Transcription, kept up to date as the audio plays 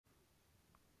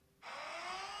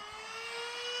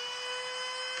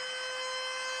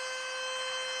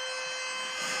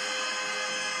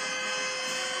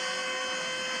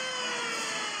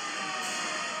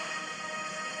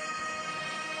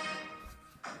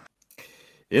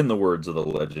In the words of the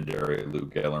legendary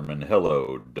Luke Ellerman,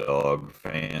 hello, dog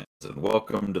fans, and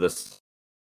welcome to this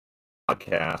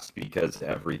podcast because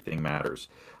everything matters.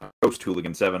 I'm host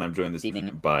Hooligan7. I'm joined this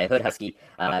evening by Hood Husky.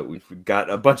 We've got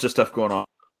a bunch of stuff going on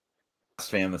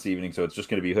fan this evening, so it's just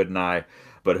going to be Hood and I.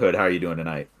 But Hood, how are you doing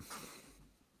tonight?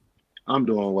 I'm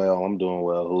doing well.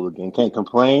 Hooligan. Can't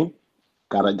complain.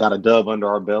 Got a dub under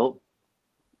our belt.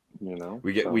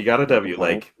 We got a W.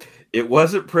 Like, it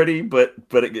wasn't pretty, but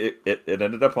it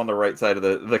ended up on the right side of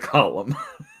the column.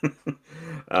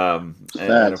 And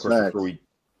of course,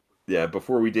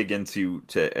 before we dig into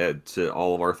to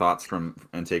all of our thoughts and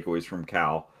takeaways from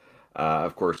Cal,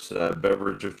 of course,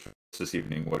 beverage this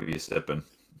evening. What are you sipping?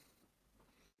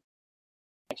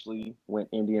 Actually, went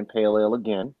Indian Pale Ale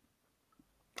again.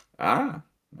 Ah,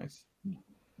 nice.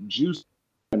 Juice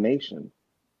Nation.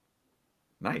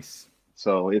 Nice.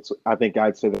 So I think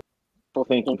I'd say that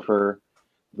thinking for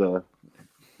the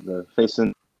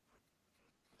facing.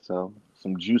 So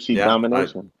some juicy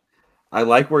domination. I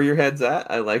like where your head's at.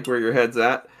 And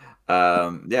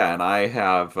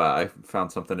I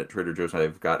found something at Trader Joe's.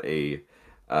 I've got a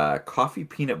coffee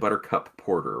peanut butter cup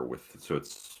porter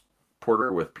it's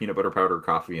porter with peanut butter powder,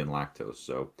 coffee, and lactose.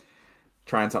 So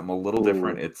trying something a little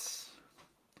different. It's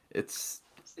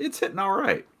hitting all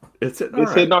right.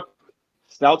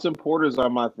 Stouts and porters are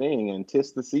my thing, and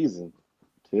 'tis the season.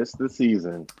 And 'tis the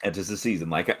season.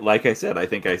 Like I said, I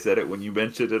think I said it when you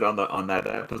mentioned it on that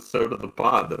episode of the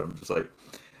pod that I'm just like,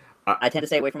 I tend to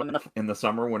stay away from them in the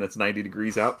summer when it's 90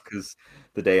 degrees out because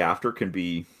the day after can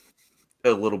be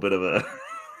a little bit of a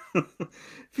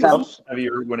feels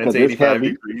heavier when it's 85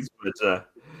 degrees.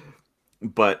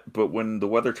 But when the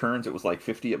weather turns, it was like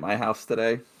 50 at my house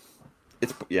today.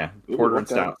 It's porter and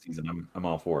stout season. I'm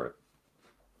all for it.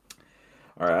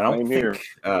 All right, I don't think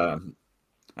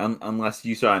unless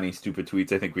you saw any stupid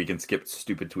tweets, I think we can skip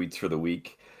stupid tweets for the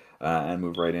week and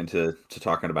move right into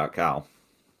talking about Cal.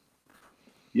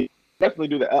 Yeah, definitely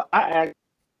do that. I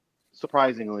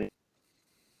surprisingly,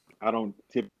 I don't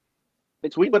tip the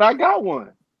tweet, but I got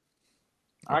one.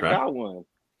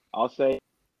 I'll say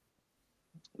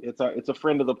it's a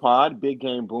friend of the pod, Big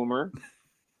Game Boomer.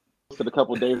 Posted a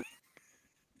couple days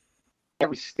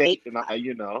every state, and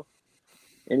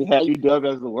and he had you dubbed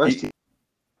as the worst.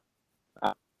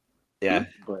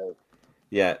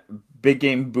 Big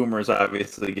Game Boomer is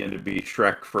obviously going to be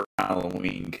Shrek for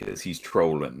Halloween because he's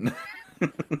trolling.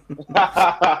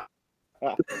 Likes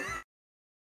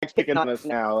picking on us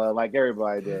now, like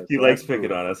everybody does. He likes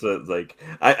picking on us. So it's like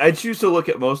I choose to look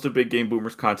at most of Big Game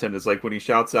Boomer's content as like when he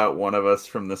shouts out one of us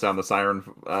from the Sound the Siren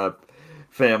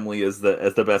family as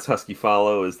the best Husky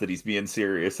follow, is that he's being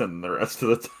serious, and the rest of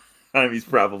the time he's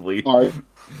probably going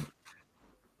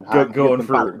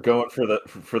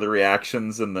for the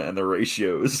reactions and the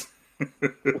ratios.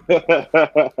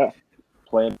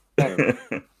 Playing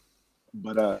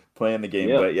the game,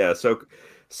 yeah. So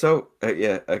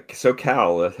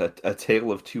Cal, a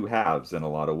tale of two halves in a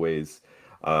lot of ways.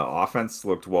 Offense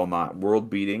looked, well, not world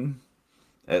beating,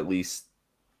 at least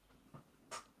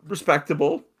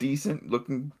respectable, decent,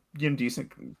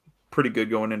 pretty good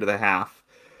going into the half,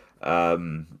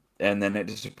 and then it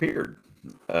disappeared.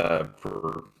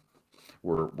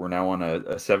 We're now on a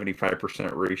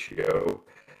 75% ratio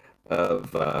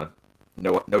of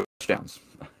no touchdowns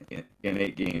in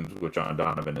 8 games with John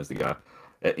Donovan as the guy.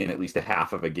 In at least a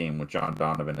half of a game with John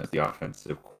Donovan as the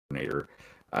offensive coordinator,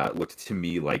 looked to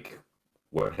me like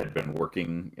what had been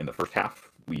working in the first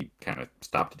half. We kind of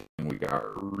stopped and we got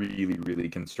really, really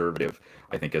conservative.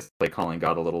 I think as play calling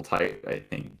got a little tight. I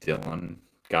think Dylan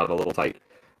got a little tight.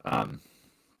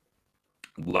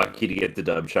 Lucky to get the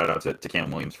dub. Shout out to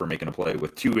Cam Williams for making a play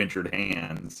with 2 injured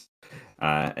hands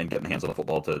and getting the hands on the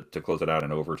football to close it out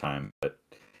in overtime. But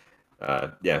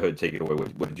Hood, take it away.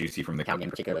 What did you see from the Cal game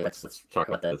particularly? Let's talk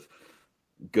about the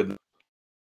good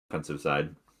offensive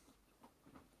side.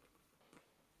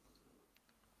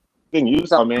 Thing you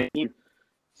saw, man.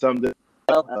 Some feel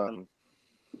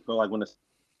like when it's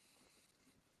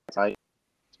tight,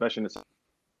 especially in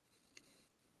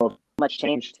the much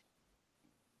changed.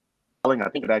 I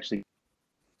think it actually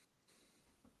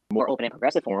more open and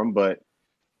progressive for him, but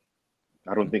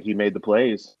I don't think he made the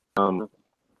plays.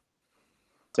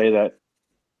 Say that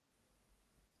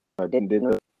I didn't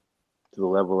to the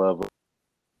level of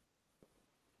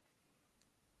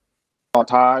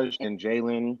Taj and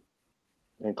Jalen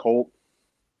and Colt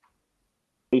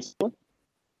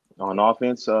on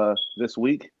offense this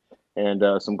week, and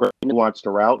some great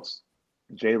nuanced routes.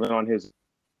 Jalen on his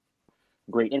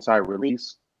great inside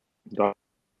release. Guy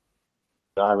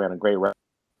ran a great route.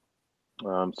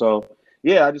 I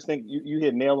just think you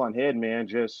hit nail on head, man.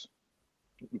 Just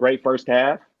great first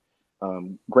half.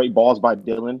 Great balls by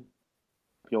Dylan.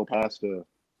 He'll pass to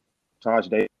Taj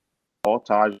Davis.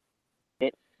 Taj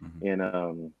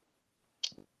and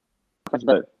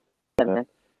but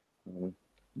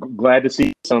glad to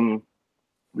see some.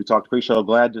 We talked pre-show.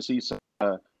 Glad to see some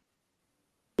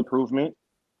improvement.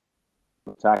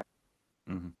 Attack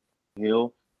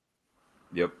Hill.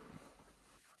 Yep.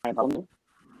 And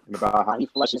about how he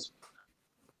flushes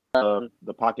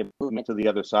the pocket movement to the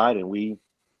other side, and we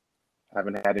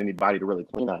haven't had anybody to really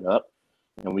clean that up,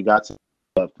 and we got some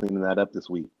cleaning that up this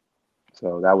week.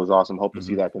 So that was awesome. Hope to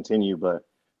see that continue. But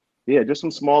yeah, just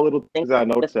some small little things I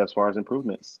noticed as far as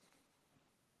improvements.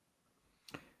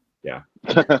 Yeah.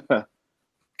 God,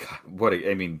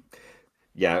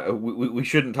 we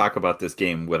shouldn't talk about this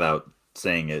game without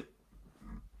saying it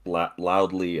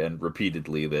loudly and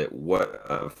repeatedly that what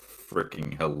a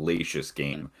freaking hellacious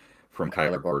game from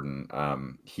Kyler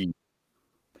Gordon. He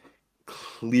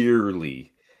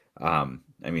clearly,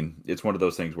 it's one of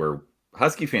those things where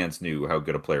Husky fans knew how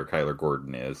good a player Kyler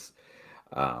Gordon is,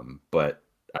 but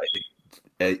I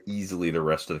think easily the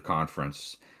rest of the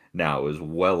conference now is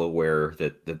well aware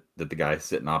that the guy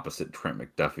sitting opposite Trent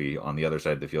McDuffie on the other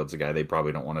side of the field is a guy they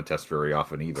probably don't want to test very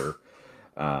often either.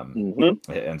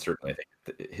 And certainly I think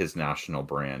his national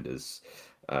brand is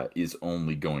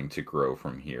only going to grow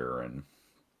from here. And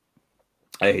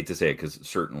I hate to say it because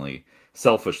certainly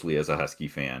selfishly as a Husky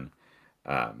fan,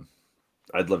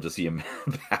 I'd love to see him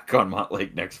back on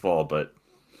Montlake next fall, but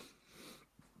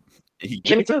if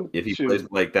he plays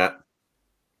like that,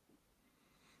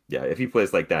 if he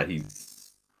plays like that,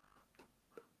 he's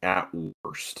at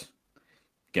worst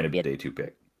going to be a day 2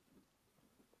 pick.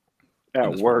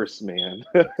 At worst, man.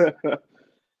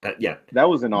 That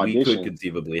was an audition. We could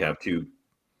conceivably have 2.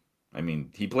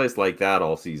 He plays like that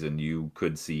all season. You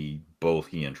could see both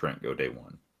he and Trent go day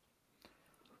 1.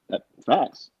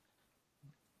 Facts.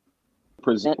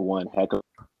 Present one heck of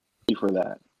for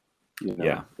that.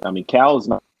 Yeah. Cal is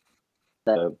not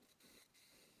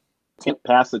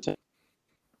past the 10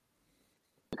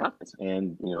 conference,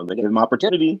 and they give him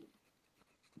opportunity.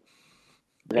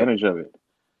 Advantage of it.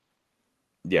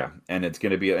 Yeah, and it's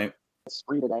going to be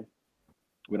spree today.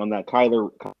 Went on that Kyler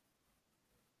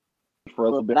for a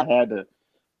little bit. I had to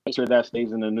make sure that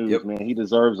stays in the news, man. He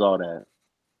deserves all that.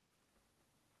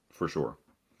 For sure.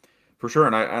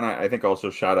 And I think also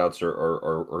shout outs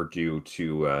are due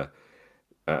to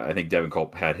I think Devin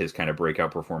Culp had his kind of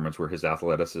breakout performance where his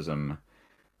athleticism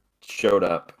showed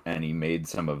up and he made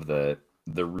some of the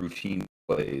routine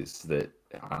plays that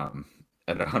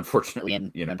and unfortunately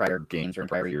in prior games or in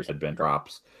prior years had been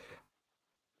drops.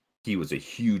 He was a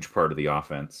huge part of the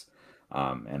offense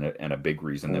and a big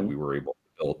reason that we were able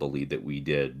to build the lead that we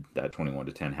did, that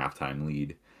 21-10 halftime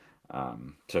lead.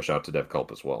 So shout out to Dev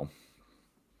Culp as well.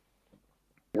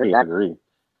 I agree.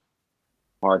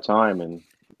 Hard time and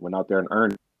went out there and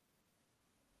earned.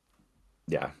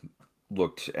 Yeah,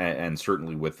 looked and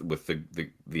certainly with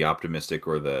the optimistic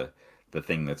or the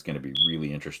thing that's going to be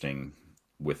really interesting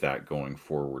with that going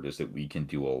forward is that we can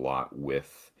do a lot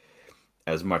with,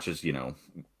 as much as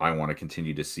I want to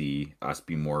continue to see us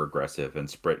be more aggressive and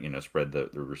spread the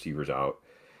receivers out,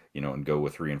 and go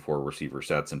with 3 and 4 receiver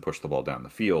sets and push the ball down the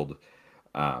field.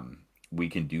 We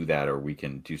can do that, or we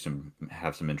can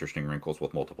have some interesting wrinkles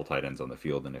with multiple tight ends on the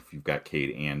field. And if you've got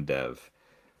Cade and Dev,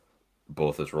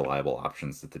 both as reliable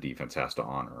options that the defense has to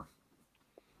honor,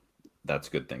 that's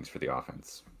good things for the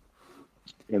offense.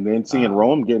 And then seeing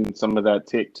Rome getting some of that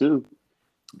tick too,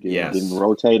 getting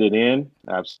rotated in.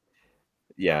 I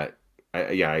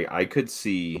could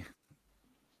see.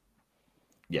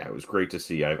 Yeah, it was great to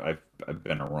see. I've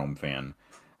been a Rome fan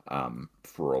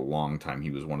for a long time.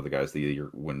 He was one of the guys the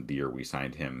year we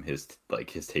signed him. His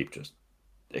tape just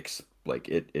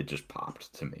it just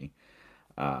popped to me.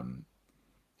 And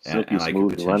I could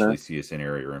potentially see a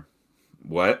scenario.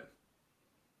 What?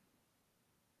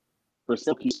 For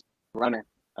silky runner.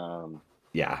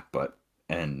 He's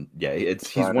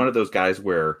one of those guys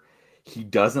where he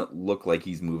doesn't look like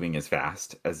he's moving as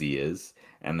fast as he is,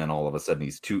 and then all of a sudden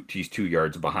he's 2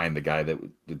 yards behind the guy that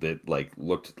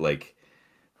looked like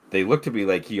they look to be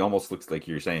like, he almost looks like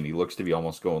you're saying, he looks to be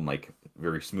almost going like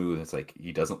very smooth. It's like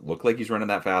he doesn't look like he's running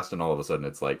that fast, and all of a sudden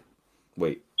it's like,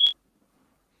 wait.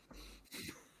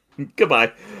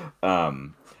 Goodbye.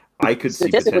 I could see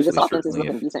potentially this offense is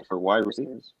looking decent for wide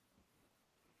receivers.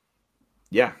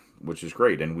 Yeah, which is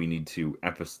great, and we need to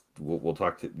we'll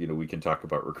talk to we can talk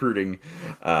about recruiting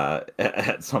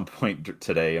at some point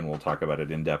today, and we'll talk about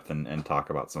it in depth and talk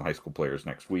about some high school players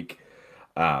next week.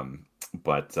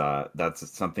 But that's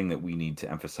something that we need to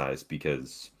emphasize,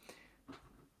 because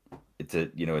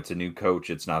it's a new coach.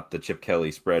 It's not the Chip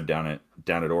Kelly spread down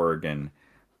at Oregon,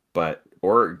 but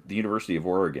the University of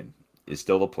Oregon is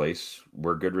still the place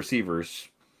where good receivers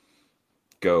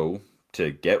go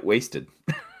to get wasted,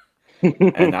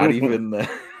 and not even the.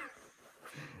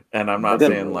 And I'm not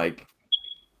saying like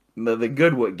the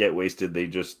good would get wasted.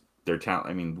 Their talent.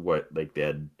 I mean, they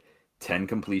had 10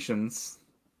 completions.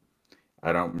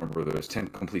 I don't remember there was 10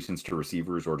 completions to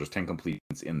receivers or just 10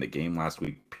 completions in the game last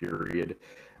week. Period,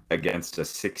 against a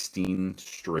 16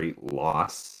 straight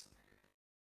loss.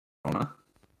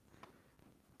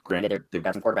 Granted, they've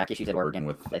got some quarterback issues at Oregon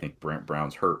with I think Brant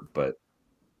Brown's hurt, but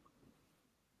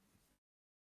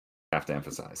I have to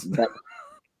emphasize.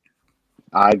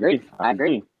 I agree.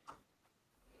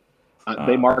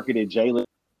 They marketed Jalen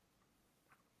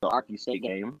the Arkansas State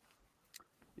game.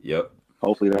 Yep.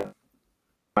 Hopefully that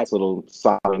nice little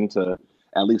sign to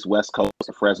at least West Coast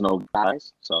or Fresno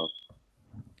guys. So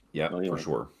yeah, for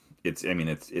sure. It's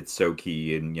so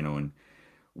key, and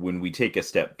when we take a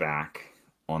step back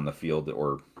on the field,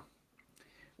 or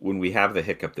when we have the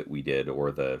hiccup that we did,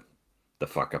 or the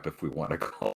fuck up, if we want to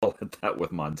call it that,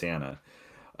 with Montana,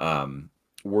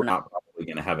 we're not probably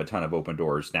going to have a ton of open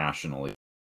doors nationally,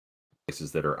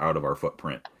 places that are out of our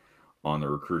footprint on the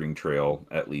recruiting trail,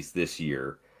 at least this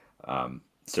year.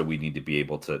 So we need to be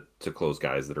able to close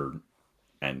guys that are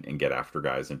and get after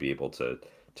guys and be able to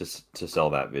sell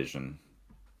that vision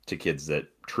to kids that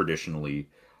traditionally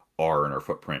are in our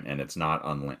footprint, and it's not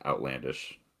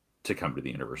outlandish to come to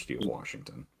the University of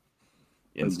Washington.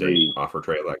 In-state offer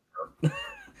Trey Lecter.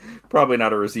 Probably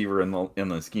not a receiver in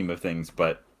the scheme of things,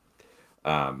 but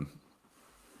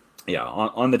yeah,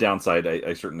 on the downside,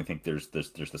 I certainly think there's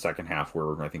the second half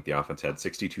where I think the offense had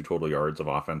 62 total yards of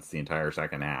offense the entire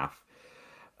second half.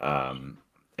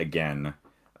 Again,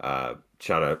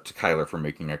 shout out to Kyler for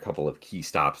making a couple of key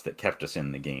stops that kept us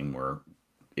in the game, where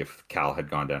if Cal had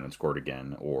gone down and scored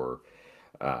again, or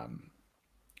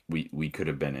we could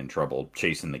have been in trouble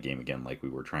chasing the game again, like we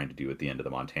were trying to do at the end of the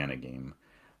Montana game,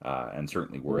 and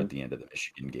certainly were at the end of the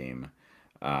Michigan game.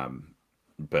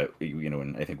 But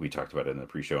and I think we talked about it in the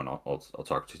pre-show, and I'll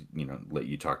talk to let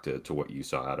you talk to what you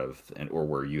saw out of or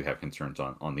where you have concerns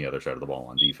on the other side of the ball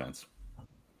on defense.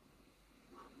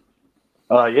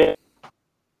 Yeah.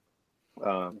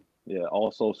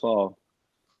 Also saw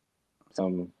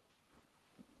some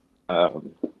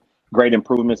great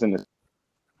improvements in this.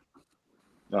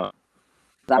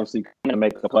 Obviously, coming to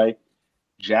make a play.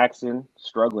 Jackson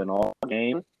struggling all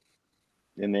game,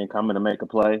 and then coming to make a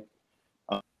play.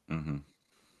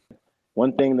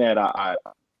 One thing that I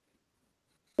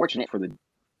fortunate for the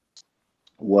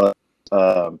was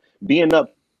being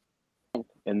up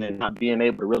and then not being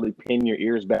able to really pin your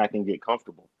ears back and get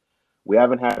comfortable. We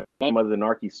haven't had a game other than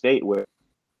Arkansas State where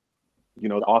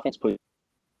the offense put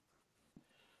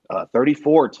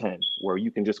 34-10, where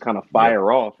you can just kind of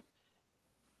fire off.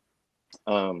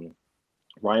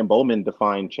 Ryan Bowman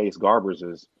defined Chase Garbers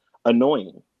as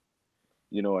annoying.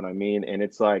 You know what I mean? And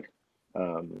it's like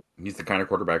he's the kind of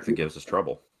quarterback that gives us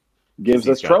trouble.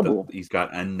 He's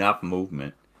got enough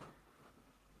movement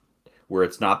where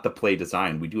it's not the play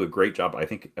design. We do a great job, I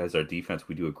think, as our defense.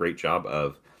 We do a great job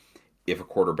of, if a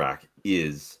quarterback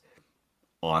is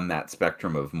on that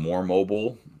spectrum of more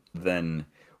mobile than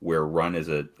where run is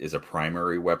a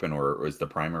primary weapon, or is the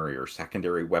primary or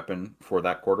secondary weapon for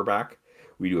that quarterback,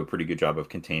 we do a pretty good job of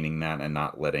containing that and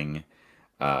not letting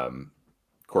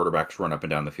quarterbacks run up and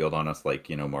down the field on us like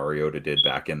Mariota did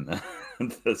back in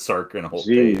the Sark and Holt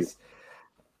days.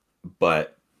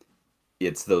 But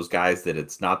it's those guys that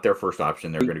it's not their first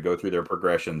option. They're going to go through their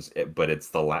progressions, but it's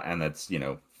and that's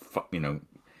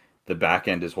the back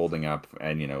end is holding up,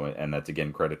 and and that's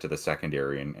again credit to the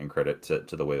secondary and credit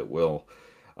to the way that Will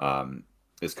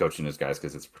is coaching his guys,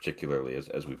 because it's particularly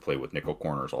as we play with nickel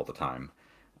corners all the time,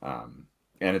 and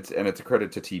it's a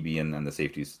credit to TB and the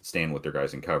safeties staying with their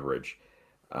guys in coverage,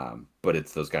 but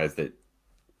it's those guys that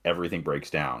everything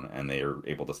breaks down and they are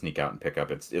able to sneak out and pick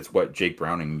up. It's what Jake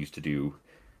Browning used to do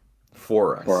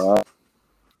for us.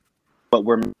 But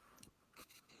we're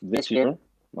this year,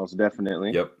 most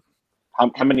definitely. Yep.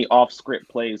 How many off script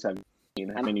plays have you seen?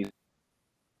 How many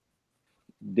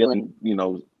Dylan,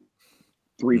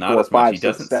 3, not 4, as 5, much. He 6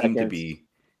 doesn't seconds. seem to be.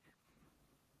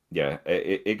 Yeah,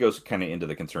 it goes kind of into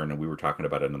the concern, and we were talking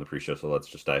about it in the pre-show, so let's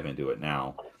just dive into it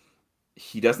now.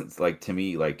 He doesn't, to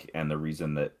me, and the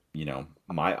reason that,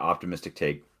 my optimistic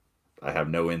take, I have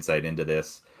no insight into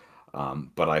this,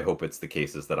 but I hope it's the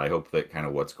case, is that I hope that kind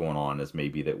of what's going on is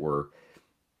maybe that we're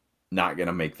not going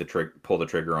to pull the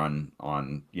trigger on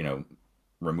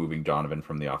removing Donovan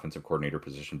from the offensive coordinator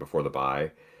position before the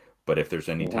bye. But if there's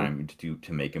any time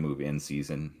to make a move in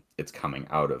season, it's coming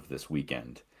out of this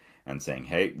weekend and saying,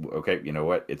 hey, okay, you know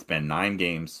what? It's been 9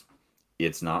 games.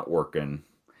 It's not working.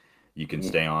 You can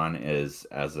stay on as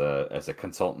a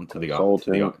consultant to the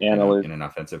analyst in an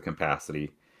offensive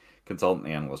capacity, consultant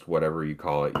analyst, whatever you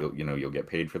call it. You'll get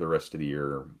paid for the rest of the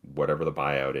year, whatever the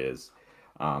buyout is.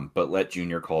 But let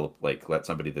Junior let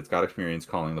somebody that's got experience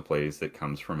calling the plays, that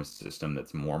comes from a system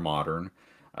that's more modern.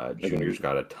 Junior's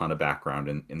got a ton of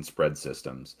background in spread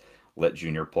systems. Let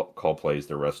Junior call plays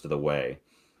the rest of the way,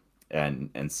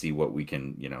 and see what we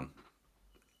can.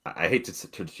 I hate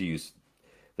to use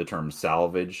the term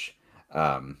salvage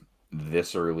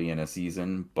this early in a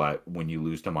season, but when you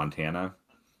lose to Montana,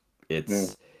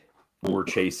 it's we're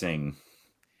chasing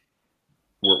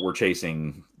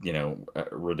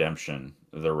redemption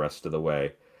the rest of the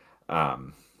way.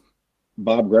 Bob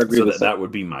Gregory, so that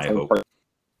would be my hope.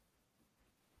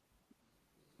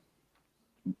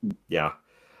 Yeah.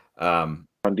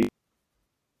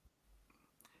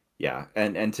 Yeah,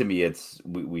 and to me,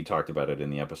 we talked about it in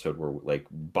the episode where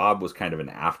Bob was kind of an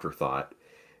afterthought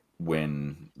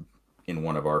when in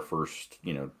one of our first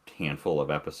handful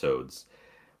of episodes,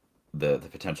 the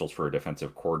potentials for a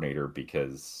defensive coordinator,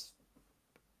 because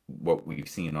what we've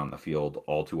seen on the field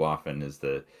all too often is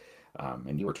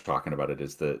and you were talking about it,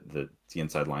 is the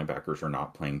inside linebackers are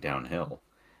not playing downhill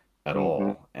at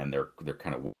all, and they're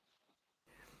kind of,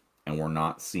 and we're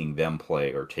not seeing them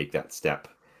play or take that step.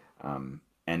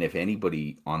 And if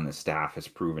anybody on the staff has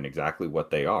proven exactly what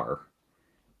they are,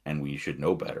 and we should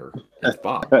know better, it's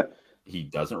Bob. He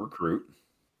doesn't recruit.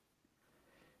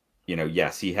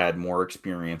 Yes, he had more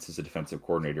experience as a defensive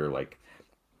coordinator,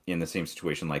 in the same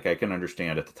situation. I can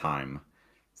understand at the time,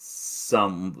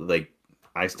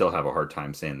 I still have a hard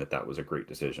time saying that was a great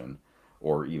decision,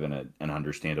 or even an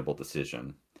understandable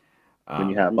decision. When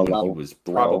you have he was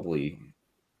probably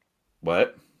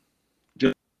what?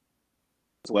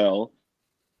 Well,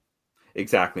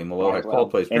 exactly. Malo had called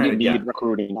plays, and he needed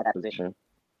recruiting at that position.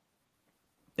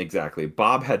 Exactly.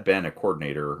 Bob had been a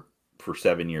coordinator for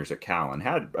 7 years at Cal and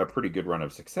had a pretty good run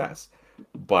of success,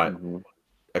 but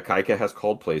Akaika has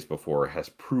called plays before, has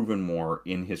proven more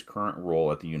in his current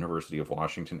role at the University of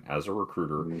Washington as a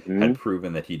recruiter, had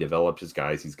proven that he developed his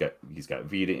guys. He's got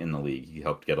Vita in the league. He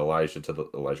helped get Elijah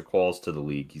Qualls to the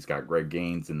league. He's got Greg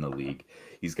Gaines in the league.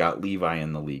 He's got Levi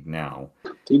in the league now.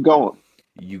 Keep going.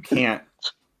 You can't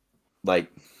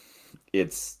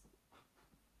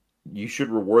you should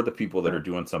reward the people that are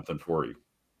doing something for you.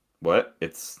 What?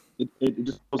 It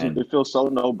feels so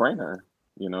no brainer,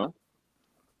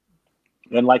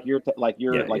 And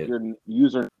your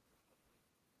user,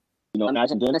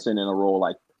 imagine Denison in a role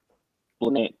like,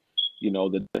 the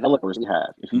developers we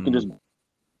have. If you can just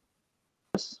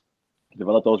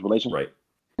develop those relationships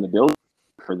in the building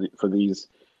for these,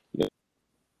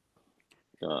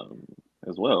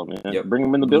 as well, man. Yep. Bring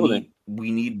them in the building.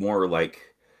 We need more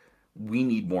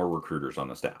recruiters on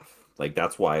the staff.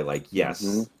 That's why,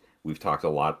 yes, we've talked a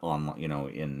lot on,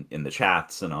 in the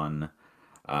chats and on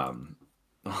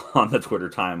the Twitter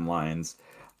timelines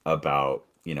about,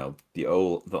 the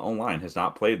O-line has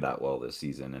not played that well this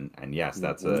season. And yes,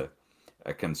 that's a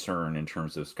concern in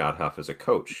terms of Scott Huff as a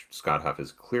coach. Scott Huff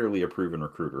is clearly a proven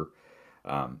recruiter.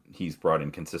 He's brought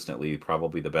in consistently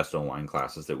probably the best O-line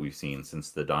classes that we've seen since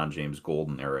the Don James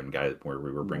Golden era, and guys where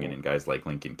we were bringing in guys like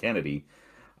Lincoln Kennedy.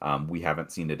 We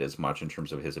haven't seen it as much in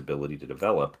terms of his ability to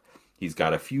develop. He's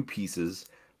got a few pieces,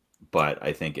 but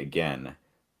I think, again,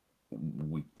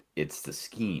 it's the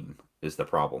scheme is the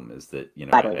problem. Is that,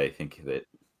 I think that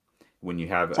when you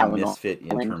have a misfit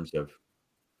in terms of,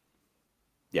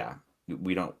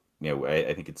 we don't,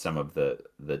 I think it's some of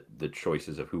the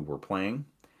choices of who we're playing,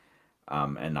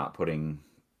 and not putting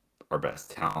our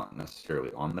best talent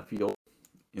necessarily on the field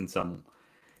in some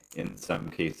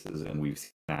cases, and we've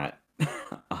seen that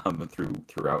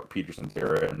throughout Peterson's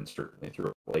era and certainly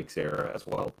throughout Blake's era as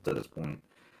well to this point.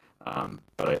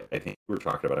 But I think we were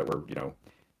talking about it where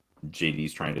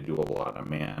JD's trying to do a lot of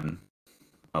man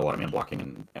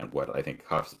blocking, and what I think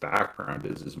Huff's background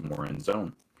is more in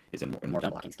zone, is in more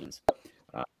zone blocking schemes.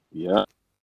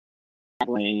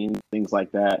 Lane, things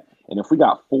like that. And if we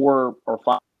got 4 or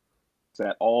 5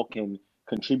 that all can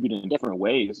contribute in different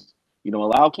ways,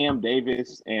 allow Cam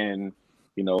Davis and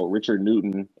Richard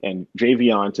Newton and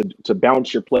Javion to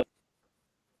bounce your play.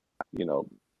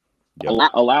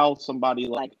 Allow somebody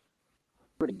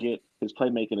to get his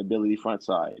playmaking ability front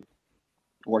side,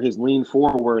 or his lean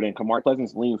forward, and Kamar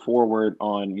Pleasant's lean forward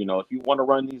on, if you want to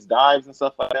run these dives and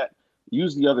stuff like that,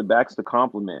 use the other backs to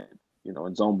complement,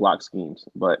 in zone block schemes.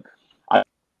 But I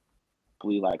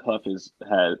believe Huff has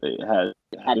had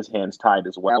his hands tied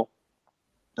as well.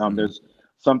 There's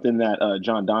something that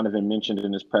John Donovan mentioned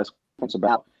in his press conference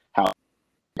about how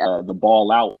the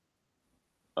ball out,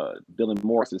 Dylan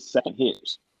Morris's second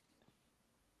hits.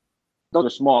 Those are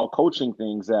small coaching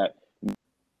things that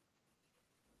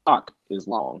clock is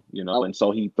long, and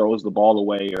so he throws the ball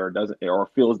away or doesn't, or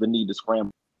feels the need to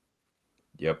scramble.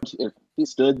 Yep. If he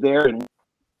stood there and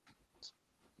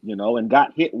and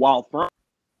got hit while throwing,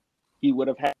 he would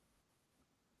have had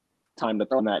time to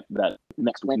throw in that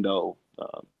next window,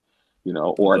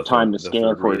 or a time to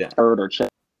scan for a third or check.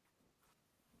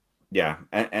 Yeah,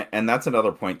 and that's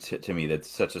another point to me that's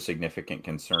such a significant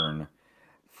concern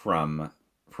from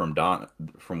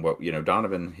what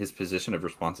Donovan, his position of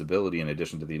responsibility in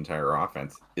addition to the entire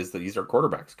offense is that he's our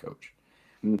quarterbacks coach,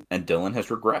 and Dylan has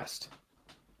regressed.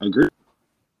 I agree.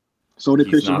 So did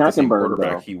Christian Hackenberg,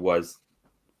 though. He was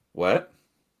what?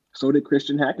 So did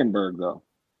Christian Hackenberg, though.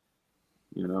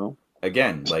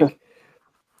 Again, like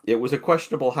it was a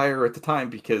questionable hire at the time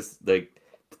because the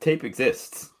tape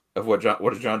exists of what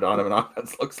a John Donovan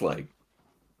offense looks like.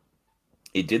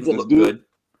 It didn't look good.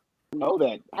 Know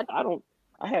that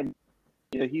I had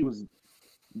he was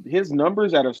his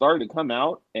numbers that have started to come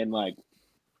out and like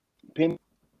pin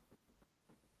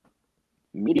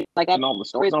media like that and all the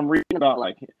stories I'm reading about,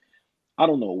 like I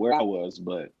don't know where I was,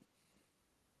 but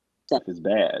stuff is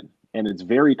bad and it's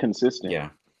very consistent. Yeah,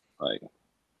 like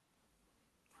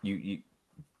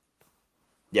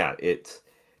it's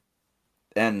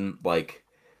and like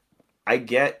I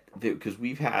get that because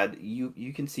we've had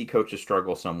you can see coaches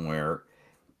struggle somewhere.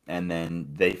 And then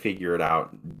they figure it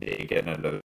out. They get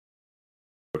another.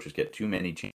 Coaches get too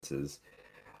many chances,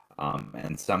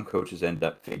 and some coaches end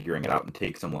up figuring it out and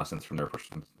take some lessons from their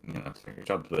first,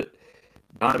 jobs. But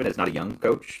Donovan is not a young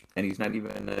coach, and he's not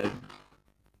even a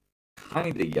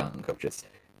kind of young coach. It's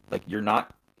like you're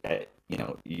not,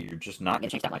 you're just not going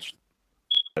to change that much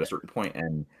at a certain point.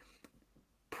 And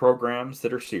programs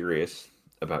that are serious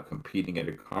about competing at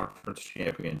a conference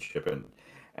championship and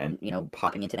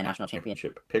popping into the national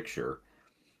championship picture,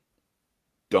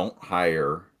 don't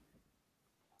hire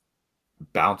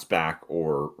bounce back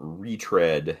or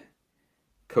retread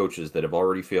coaches that have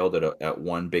already failed at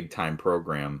one big time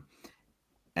program,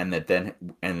 and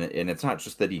it's not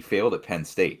just that he failed at Penn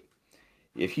State.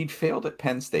 If he'd failed at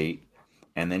Penn State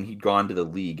and then he'd gone to the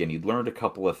league and he'd learned a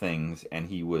couple of things and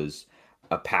he was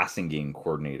a passing game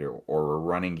coordinator or a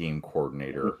running game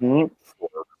coordinator for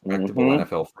respectable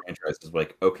NFL franchises,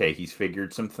 like, okay, he's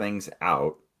figured some things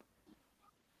out.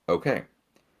 Okay.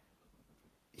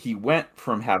 He went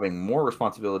from having more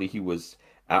responsibility. He was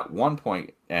at one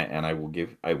point, and I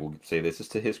will say this is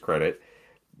to his credit,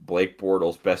 Blake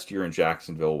Bortles' best year in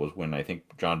Jacksonville was when I think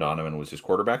John Donovan was his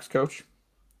quarterback's coach.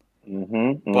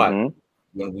 But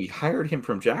when we hired him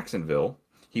from Jacksonville,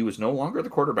 he was no longer the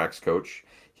quarterback's coach.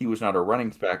 He was not a running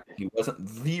back. He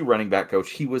wasn't the running back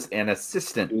coach. He was an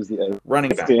assistant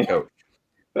running back coach.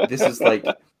 This is like,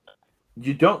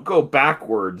 you don't go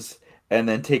backwards and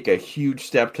then take a huge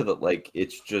step to the, like,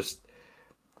 it's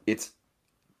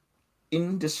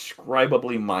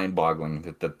indescribably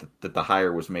mind-boggling that the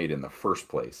hire was made in the first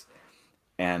place.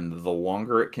 And the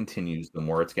longer it continues, the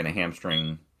more it's going to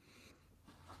hamstring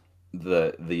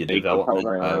the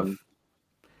development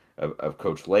of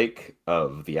Coach Lake,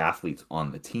 of the athletes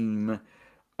on the team,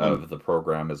 of the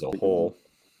program as a whole.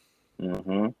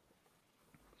 Because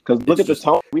look at the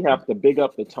tone. We have to big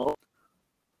up the tone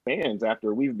fans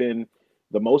after we've been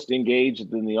the most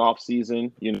engaged in the off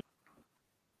season,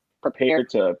 prepared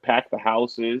to pack the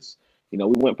houses. We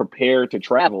went prepared to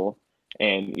travel,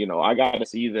 and I got to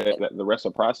see the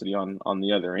reciprocity on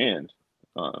the other end.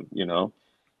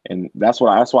 And that's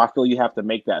why I feel you have to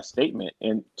make that statement.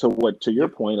 And to your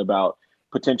point about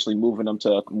potentially moving them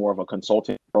to more of a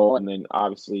consulting role, and then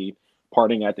obviously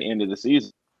parting at the end of the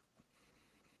season.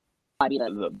 Maybe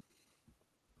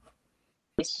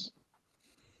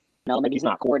he's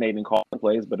not coordinating calling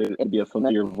plays, but it'd be a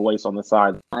familiar voice on the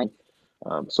sideline.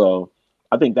 So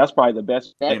I think that's probably the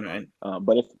best bet.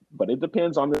 But it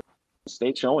depends on the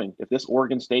state showing. If this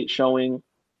Oregon State showing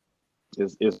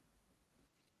is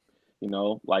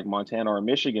like Montana or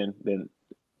Michigan, then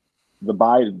the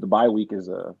bye week is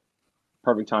a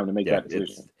perfect time to make that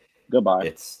decision. Goodbye.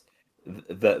 It's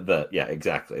yeah,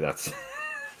 exactly. That's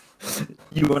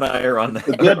you and I are on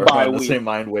the same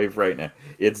mind wave right now.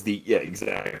 It's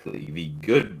exactly the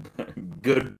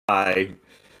goodbye.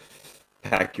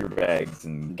 Pack your bags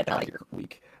and get out of your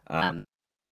week.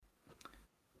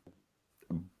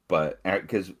 But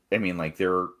because I mean, like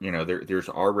there's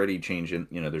already change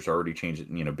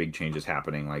in big changes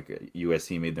happening. Like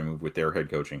USC made their move with their head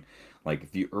coaching. Like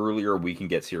the earlier we can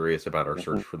get serious about our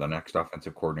search for the next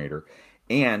offensive coordinator,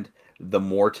 and the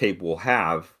more tape we'll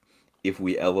have if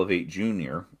we elevate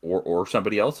Junior or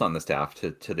somebody else on the staff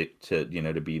to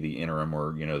to be the interim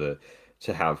or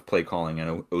to have play calling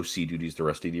and OC duties the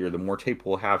rest of the year, the more tape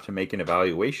we'll have to make an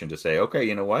evaluation to say, okay,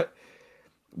 you know what,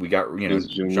 we got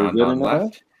John Don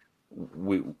left,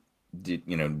 we did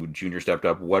Junior stepped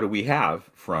up. What do we have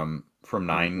from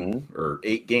 9 or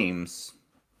 8 games,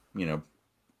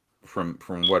 from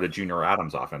what a Junior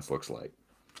Adams offense looks like?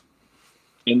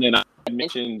 And then I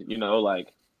mentioned,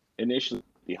 like initially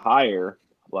the hire,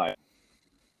 like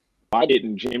why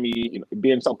didn't Jimmy,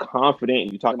 being so confident,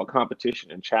 and you talk about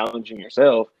competition and challenging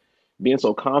yourself, being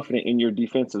so confident in your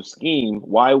defensive scheme,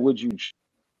 why would you?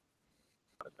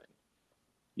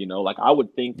 Like I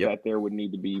would think that there would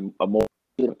need to be a more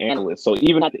analyst. So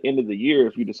even at the end of the year,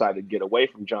 if you decide to get away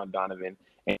from John Donovan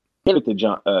and give it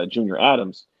to Junior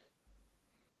Adams,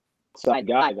 side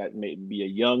guy that may be a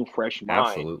young, fresh mind.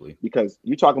 Absolutely. Because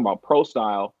you're talking about pro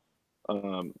style.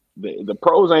 The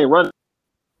pros ain't running.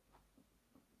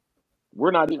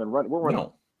 We're not even running. We're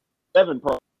running 7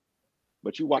 pros.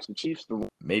 But you watch the Chiefs,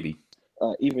 maybe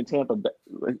even Tampa Bay,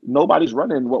 nobody's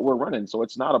running what we're running. So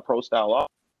it's not a pro style offense.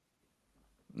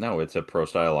 No, it's a pro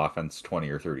style offense 20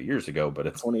 or 30 years ago, but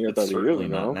it's 20 or 30 certainly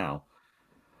years not now.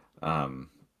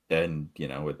 And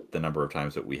with the number of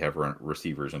times that we have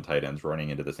receivers and tight ends running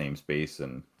into the same space,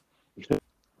 and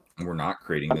we're not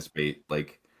creating the space.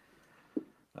 Like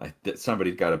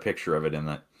somebody's got a picture of it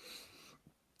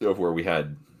of where we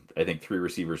had, I think, 3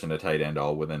 receivers and a tight end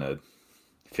all within a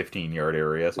 15-yard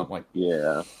area, something like.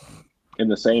 Yeah, in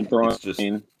the same throwing. It's just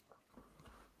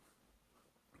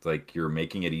like you're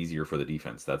making it easier for the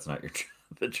defense. That's not your job.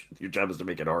 Your job is to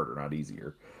make it harder, not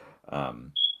easier.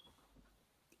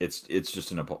 It's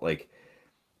just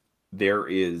there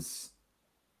is.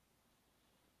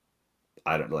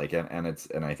 I don't like,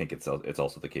 and I think it's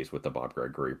also the case with the Bob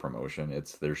Gregory promotion.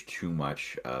 There's too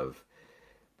much of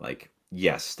like,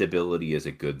 yes, stability is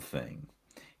a good thing,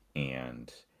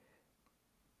 and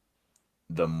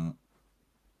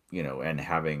and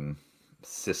having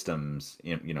systems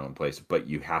in place, but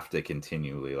you have to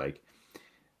continually, like,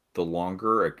 the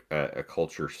longer a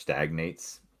culture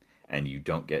stagnates and you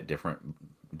don't get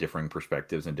differing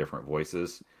perspectives and different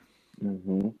voices,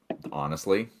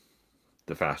 honestly,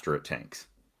 the faster it tanks.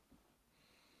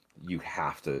 You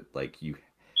have to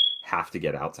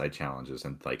get outside challenges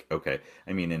and okay,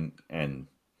 I mean, and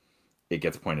it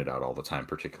gets pointed out all the time,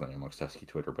 particularly amongst Husky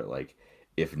Twitter, but like,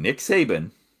 if Nick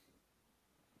Saban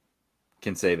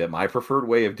can say that my preferred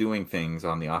way of doing things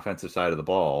on the offensive side of the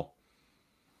ball,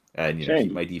 and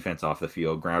keep my defense off the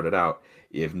field, ground it out.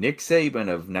 If Nick Saban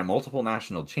of multiple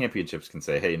national championships can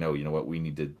say, "Hey, no, you know what? We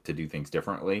need to do things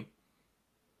differently,"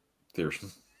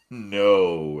 there's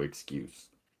no excuse.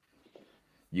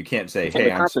 You can't say,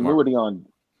 "Hey, I'm smart."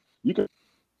 You can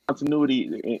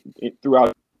continuity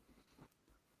throughout.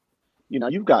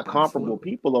 You've got comparable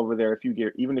people over there.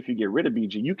 Even if you get rid of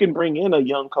BG, you can bring in a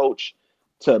young coach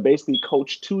to basically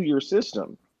coach to your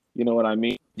system. You know what I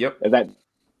mean? Yep. That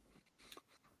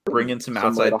bring in some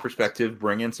outside perspective,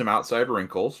 bring in some outside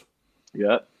wrinkles.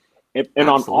 Yeah. And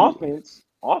on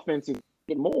offense is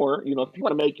more, if you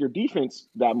want to make your defense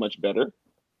that much better,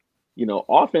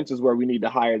 offense is where we need to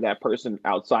hire that person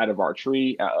outside of our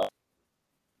tree.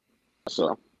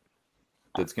 So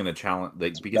that's going to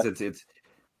challenge, because it's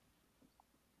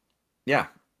yeah,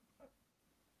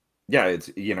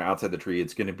 it's outside the tree.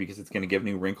 It's going to, because it's going to give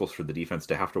new wrinkles for the defense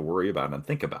to have to worry about and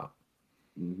think about.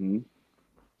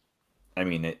 I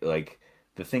mean,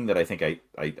 the thing that I think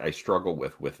I struggle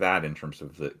with that in terms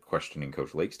of the questioning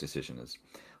Coach Lake's decision is,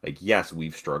 yes,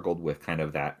 we've struggled with kind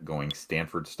of that going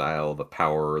Stanford style, the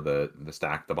power, the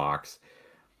stack the box.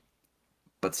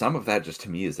 But some of that, just to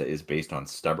me, is based on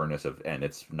stubbornness and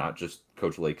it's not just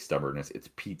Coach Lake's stubbornness, it's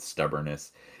Pete's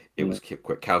stubbornness. It was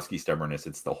Kwiatkowski's stubbornness.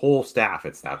 It's the whole staff.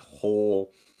 It's that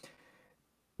whole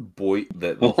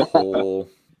the whole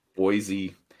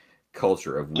Boise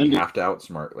culture of we have to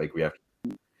outsmart. We have to,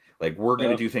 we're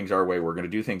going to do things our way. We're going to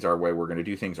do things our way. We're going to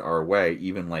do things our way.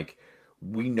 Even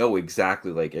we know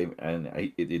exactly,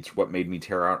 it's what made me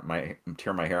tear my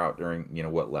hair out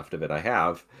during, what left of it I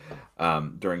have,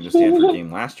 during the Stanford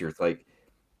game last year. It's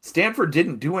Stanford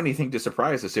didn't do anything to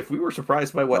surprise us. If we were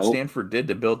surprised by what Stanford did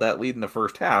to build that lead in the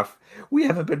first half, we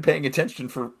haven't been paying attention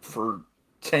for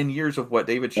 10 years of what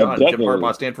David Shaw and Jim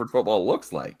Harbaugh Stanford football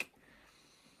looks like.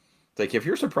 It's if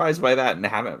you're surprised by that and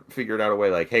haven't figured out a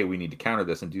way, hey, we need to counter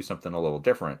this and do something a little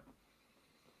different.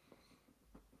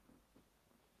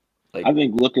 I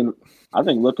think looking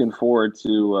forward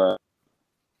to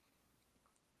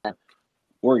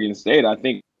Oregon State. I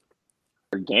think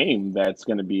a game that's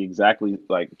going to be exactly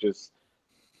just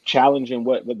challenging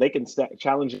what they can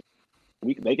challenge.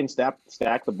 They can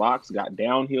stack the box. Got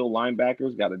downhill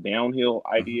linebackers. Got a downhill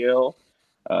IDL.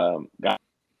 Got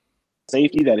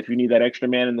safety that if you need that extra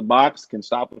man in the box can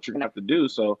stop what you're gonna have to do.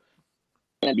 So it's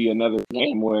gonna be another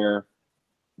game where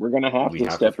we're gonna have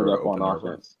to step it up on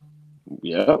offense.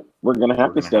 Yeah, we're gonna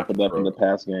have to step it up in the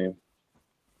pass game.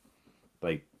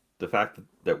 Like the fact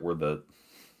that we're the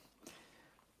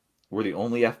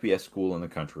only FBS school in the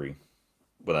country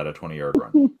without a 20-yard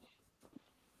run.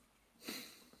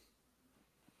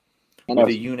 With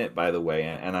a unit, by the way,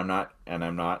 and I'm not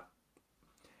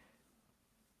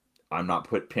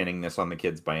pinning this on the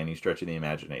kids by any stretch of the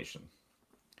imagination.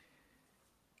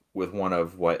 With one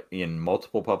of what in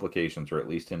multiple publications, or at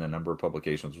least in a number of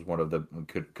publications, was one of the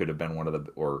could have been one of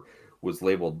the, or was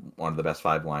labeled one of the best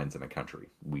 5 lines in the country.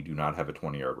 We do not have a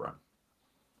 20-yard run.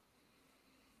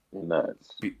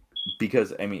 Nuts.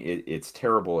 Because I mean, it's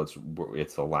terrible.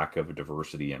 It's a lack of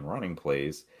diversity in running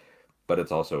plays, but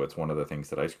it's one of the things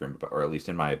that I scream about, or at least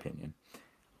in my opinion,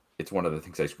 it's one of the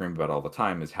things I scream about all the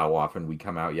time is how often we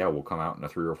come out. Yeah, we'll come out in a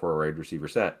 3 or 4 wide receiver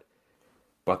set,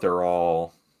 but they're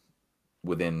all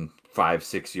within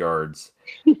 5-6 yards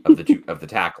of the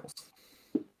tackles.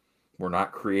 We're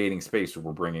not creating space, so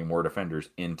we're bringing more defenders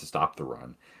in to stop the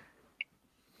run.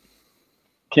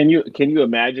 Can you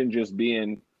imagine just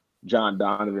being John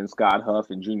Donovan, Scott Huff,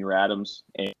 and Junior Adams,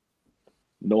 and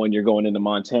knowing you're going into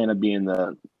Montana, being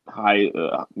the high,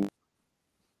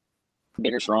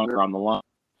 bigger, stronger on the line,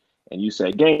 and you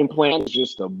say game plan is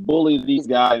just to bully these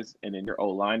guys, and then your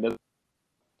O-line does.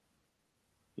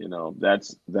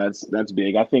 That's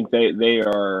big. I think they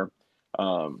are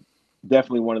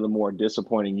definitely one of the more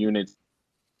disappointing units.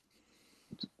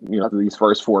 These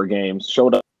first 4 games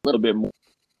showed up a little bit more,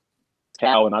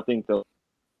 and I think they'll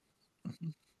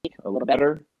a little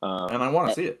better. And I want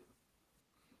to see it.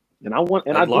 And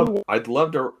I'd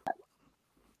love to.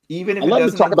 Even if I'd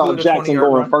love to talk about Jackson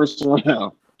going first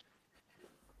round.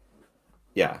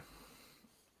 Yeah.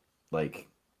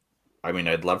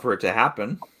 I'd love for it to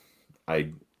happen.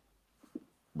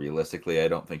 Realistically, I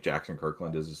don't think Jackson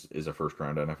Kirkland is a first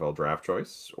round NFL draft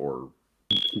choice,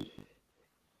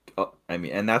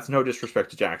 and that's no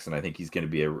disrespect to Jackson. I think he's going to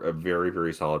be a very,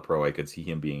 very solid pro. I could see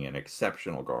him being an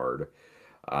exceptional guard,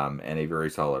 and a very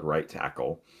solid right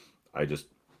tackle. I just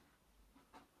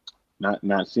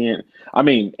not seeing. I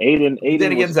mean, Aiden.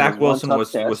 Then again, Zach Wilson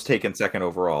was taken second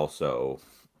overall, so.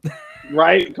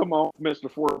 Right, come on,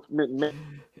 Mr. Ford.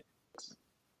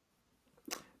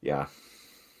 Yeah.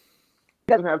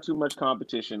 Doesn't have too much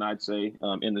competition, I'd say,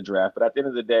 in the draft. But at the end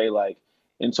of the day,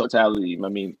 in totality, I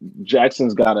mean,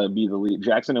 Jackson's got to be the lead.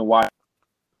 Jackson and Wyatt,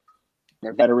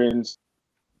 they're veterans.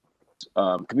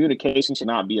 Communication should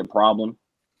not be a problem.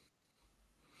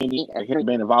 Henry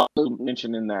Benevalu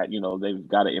mentioning that, they've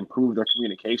got to improve their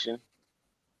communication.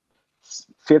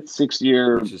 5th, 6th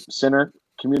year center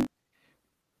community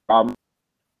problem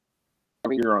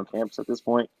every year on campus at this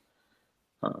point.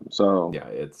 Yeah,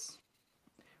 it's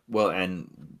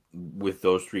and with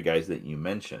those 3 guys that you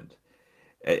mentioned,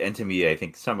 and to me, I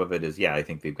think some of it is I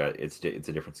think they've got it's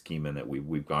a different scheme in that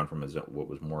we've gone from what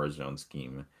was more a zone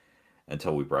scheme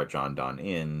until we brought John Don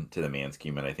in to the man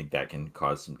scheme, and I think that can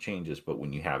cause some changes. But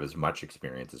when you have as much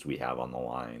experience as we have on the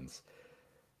lines,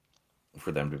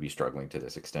 for them to be struggling to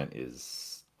this extent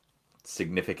is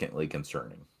significantly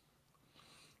concerning.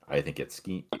 I think it's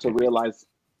scheme not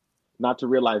to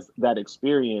realize that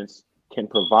experience can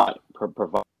provide.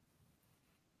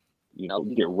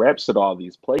 You get reps at all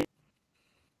these plays.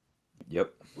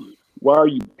 Yep. Why are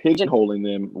you pigeonholing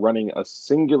them running a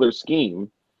singular scheme?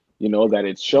 That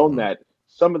it's shown that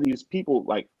some of these people,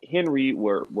 like Henry,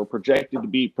 were projected to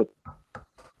be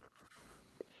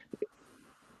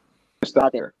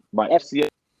out there by FCS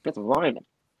defensive linemen.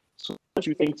 So what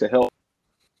you think to help,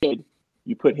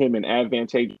 you put him in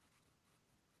advantageous.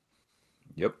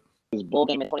 Yep. His bowl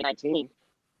game in 2019,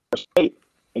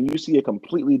 and you see a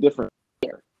completely different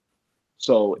player.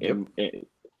 So in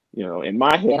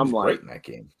my head, I'm like, great in that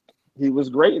game. He was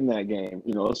great in that game,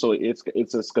 So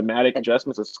it's a schematic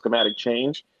adjustment, it's a schematic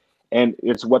change, and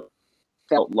it's what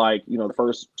felt like. The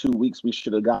first 2 weeks we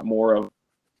should have got more of.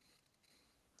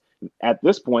 At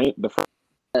this point, the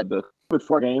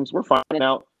 4 games, we're finding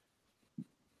out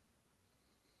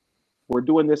we're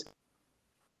doing this.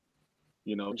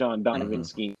 John Donovan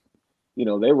scheme. They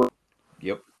were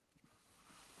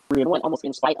 3-1 almost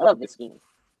in spite of the scheme.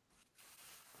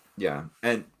 Yeah,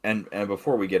 and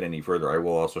before we get any further, I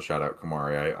will also shout out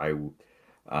Kamari. I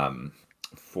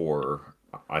for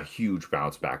a huge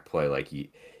bounce back play. He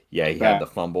had the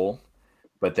fumble,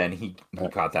 but then he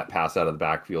caught that pass out of the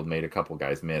backfield, made a couple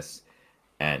guys miss,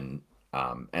 and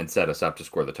and set us up to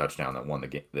score the touchdown that won the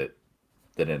game, that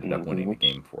ended up winning the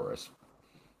game for us.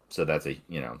 So that's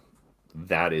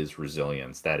that is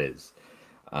resilience. That is,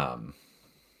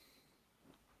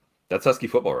 that's Husky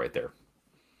football right there.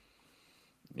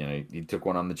 He took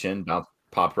one on the chin,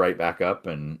 popped right back up,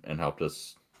 and helped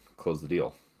us close the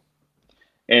deal.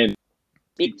 And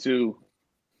speak to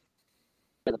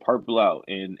the purple out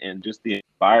and just the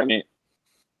environment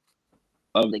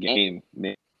of the game,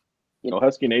 man.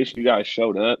 Husky Nation, you guys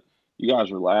showed up. You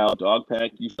guys were loud. Dog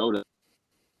Pack, you showed up.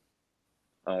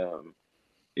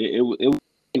 It was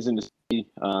amazing to see.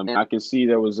 I could see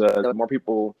there was more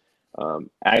people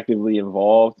actively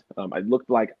involved. It looked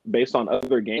like, based on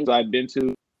other games I've been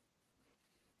to,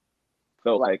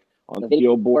 felt like on the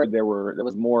video board there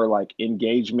was more like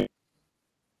engagement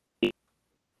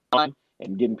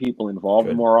and getting people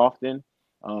involved more often.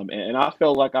 And I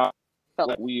felt like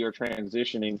we are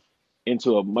transitioning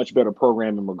into a much better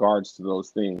program in regards to those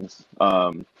things.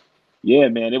 Yeah,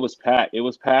 man, it was packed. It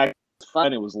was packed. It was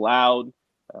fun. It was loud.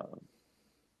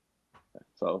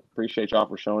 So appreciate y'all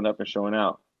for showing up and showing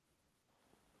out.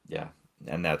 Yeah,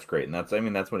 and that's great. And that's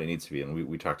what it needs to be. And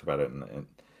we talked about it in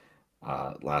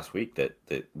last week that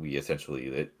we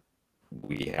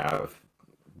have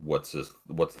what's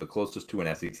the closest to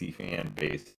an SEC fan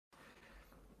base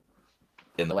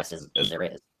in the West as there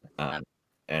is.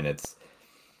 And it's,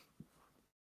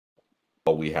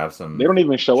 we have some. They don't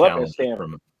even show up at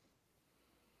Stanford.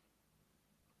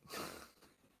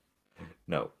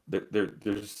 No,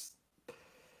 there's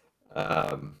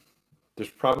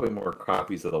probably more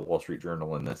copies of the Wall Street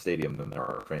Journal in the stadium than there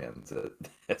are fans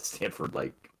at Stanford.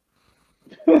 Like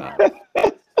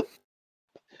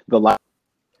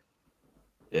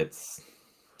it's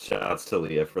shout-outs to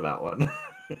Leah for that one.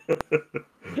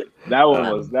 that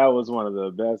was one of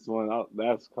the best ones.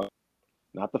 That's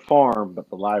not the farm, but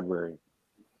the library.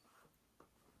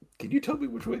 Can you tell me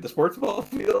which way the sports ball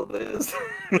field is?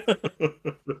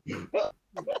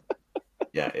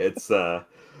 Yeah, it's are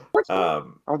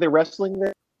they wrestling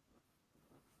there?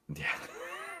 Yeah.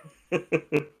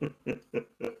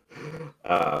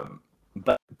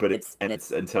 But it's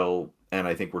until, and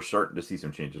I think we're starting to see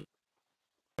some changes,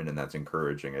 and that's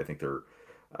encouraging. I think they're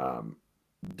a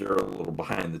little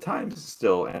behind the times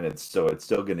still, and it's still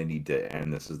going to need to.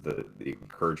 And this is the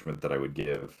encouragement that I would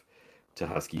give to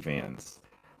Husky fans.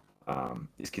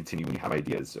 Is continue when you have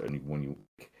ideas, and when you,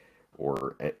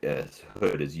 or as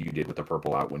Hood as you did with the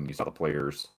purple out, when you saw the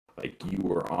players, like you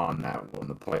were on that when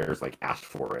the players like asked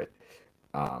for it.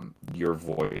 Your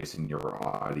voice and your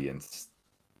audience,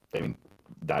 I mean,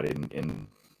 that in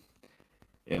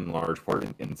large part,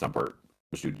 in some part,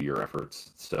 was due to your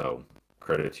efforts. So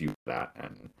credit to you for that.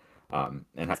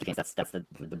 And Husky fans, that's the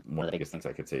one of the biggest things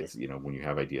I could say is, when you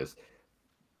have ideas,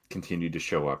 continue to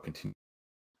show up, continue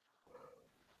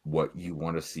what you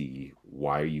want to see,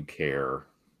 why you care,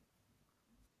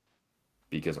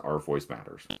 because our voice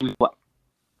matters.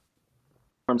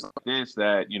 Terms like this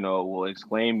that will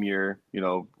exclaim your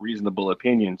reasonable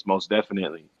opinions, most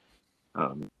definitely.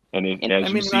 And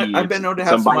as you see, I've been known to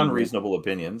have some unreasonable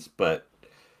opinions, but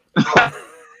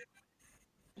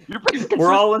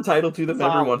we're all entitled to them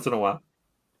every once in a while.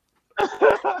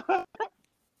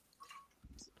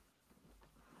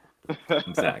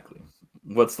 Exactly.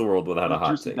 What's the world without a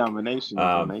hot take? Domination is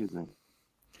amazing.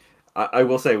 I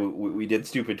will say we did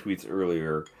stupid tweets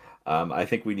earlier. I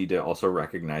think we need to also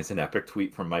recognize an epic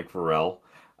tweet from Mike Farrell.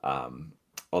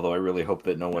 Although I really hope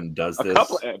that no one does this. A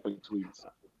couple of epic tweets.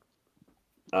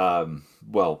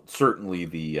 Well, certainly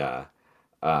the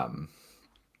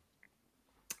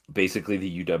basically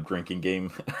the UW drinking game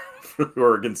for the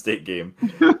Oregon State game.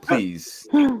 Please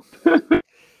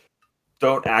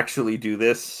don't actually do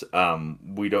this.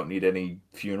 We don't need any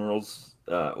funerals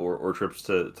or trips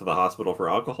to the hospital for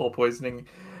alcohol poisoning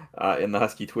in the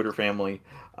Husky Twitter family.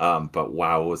 But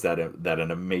wow, was that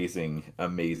an amazing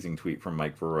tweet from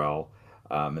Mike Farrell.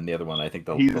 And the other one, I think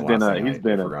I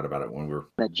forgot about it when we were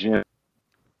at gym.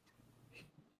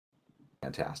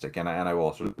 Fantastic, and I will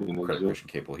also credit Christian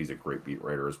Capel. He's a great beat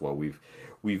writer as well.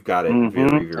 We've got it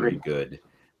very, very good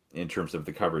in terms of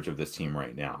the coverage of this team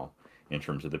right now, in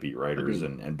terms of the beat writers,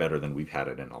 and better than we've had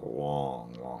it in a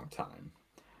long, long time.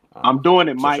 I'm doing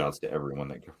it, Mike. Shouts to everyone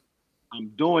that. I'm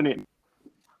doing it.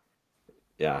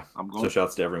 Yeah. So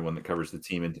shouts to everyone that covers the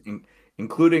team,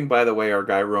 including, by the way, our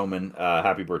guy Roman.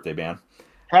 Happy birthday, man!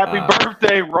 Happy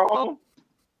birthday, Roman!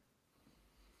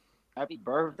 Happy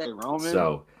birthday, Roman!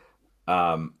 So.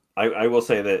 I will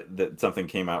say that something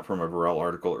came out from a Varel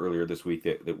article earlier this week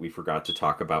that we forgot to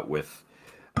talk about with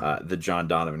the John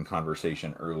Donovan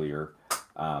conversation earlier,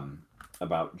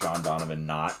 about John Donovan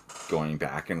not going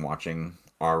back and watching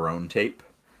our own tape,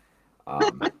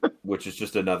 which is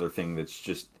just another thing that's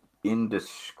just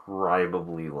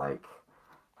indescribably like,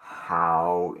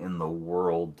 how in the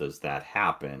world does that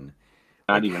happen?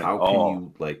 Not Like, even how at can all.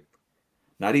 you like,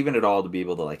 not even at all to be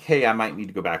able to like, hey, I might need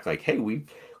to go back. Like, hey, we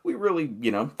really,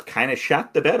 kind of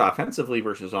shot the bed offensively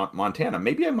versus Montana.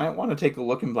 Maybe I might want to take a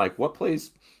look and like what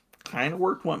plays kind of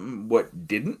worked, what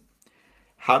didn't.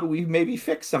 How do we maybe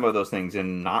fix some of those things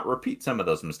and not repeat some of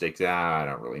those mistakes? I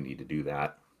don't really need to do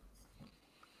that.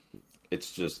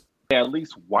 It's just At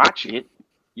least watch it.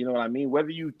 You know what I mean? Whether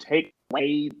you take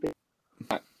away,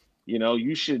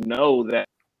 you should know that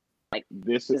like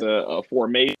this is a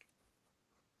formation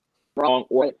wrong,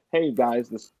 or hey guys,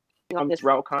 this on this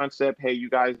route concept, hey, you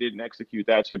guys didn't execute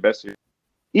that to the best.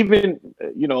 Even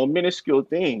minuscule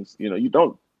things. You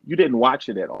didn't watch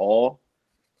it at all.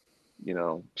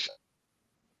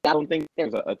 I don't think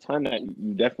there's a ton that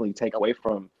you definitely take away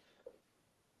from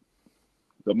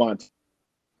the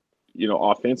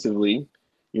offensively,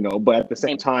 but at the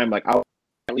same time, like I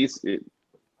at least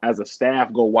as a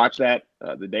staff go watch that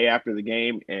the day after the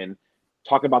game and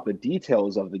talk about the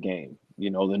details of the game, the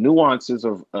nuances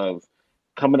of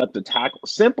coming up to tackle,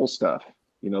 simple stuff,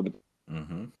 but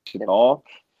at all.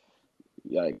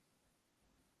 Like,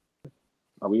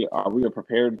 are we a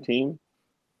prepared team?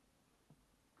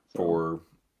 For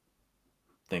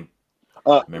think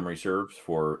memory serves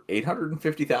for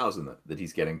 $850,000 that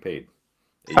he's getting paid.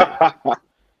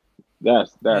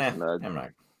 That's nuts. I'm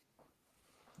not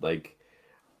like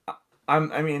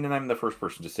I'm the first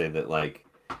person to say that like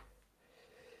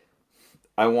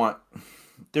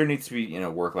there needs to be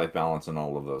work-life balance and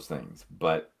all of those things,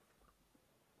 but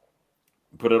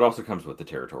it also comes with the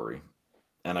territory.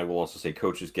 And I will also say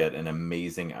coaches get an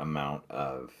amazing amount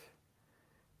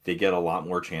they get a lot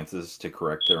more chances to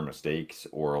correct their mistakes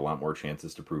or a lot more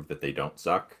chances to prove that they don't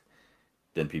suck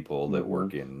than people that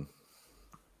work in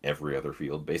every other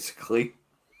field, basically.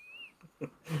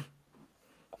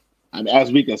 And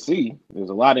as we can see, there's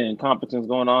a lot of incompetence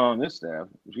going on this staff.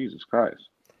 Jesus Christ.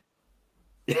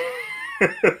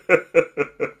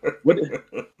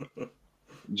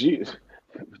 Jesus.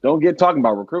 Don't get talking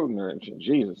about recruiting or shit.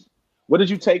 Jesus. What did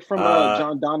you take from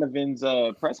John Donovan's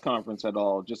press conference at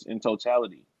all, just in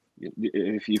totality?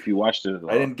 If you watched it at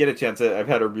all? I didn't get a chance. I've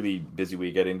had a really busy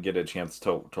week. I didn't get a chance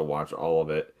to watch all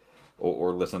of it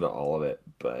or listen to all of it.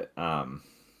 But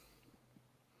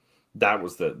that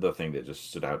was the thing that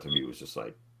just stood out to me. Was just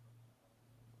like,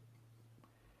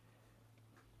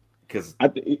 because I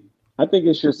think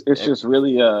it's just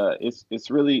really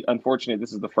it's really unfortunate.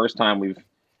 This is the first time we've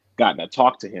gotten to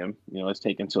talk to him. It's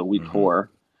taken till week 4.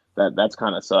 That's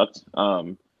kind of sucked.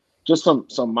 Just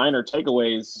some minor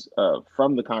takeaways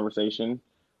from the conversation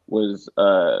was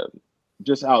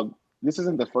just how this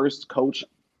isn't the first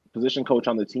position coach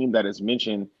on the team that has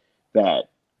mentioned that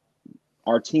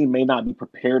our team may not be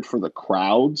prepared for the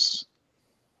crowds.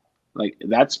 Like,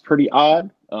 that's pretty odd.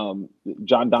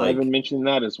 John Donovan mentioned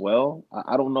that as well.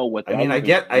 I don't know what that I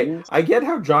get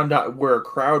how where a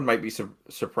crowd might be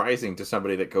surprising to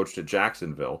somebody that coached at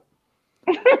Jacksonville.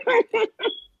 Empty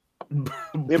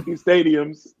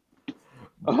stadiums.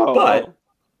 But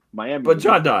Miami. But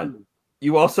John Don,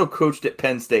 you also coached at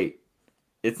Penn State.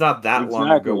 It's not that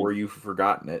long ago where you've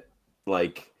forgotten it.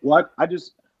 Like, what? I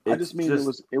just mean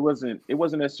it wasn't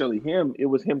necessarily him. It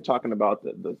was him talking about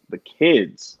the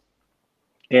kids.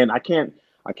 And I can't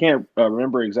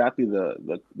remember exactly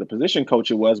the position coach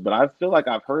it was, but I feel like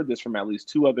I've heard this from at least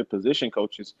 2 other position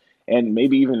coaches, and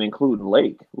maybe even include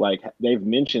Lake. Like, they've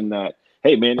mentioned that,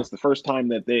 hey man, it's the first time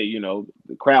that the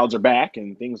crowds are back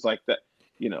and things like that.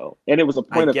 And it was a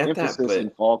point of emphasis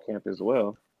in fall camp as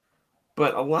well.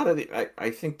 But a lot of I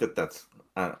think that's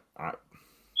I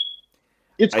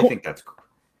think it's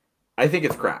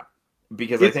crap,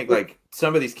 because I think like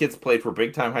some of these kids played for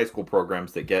big time high school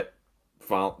programs that get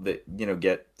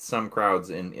some crowds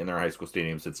in their high school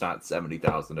stadiums. It's not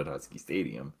 70,000 at Husky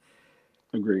Stadium.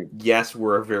 Agreed. Yes,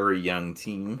 we're a very young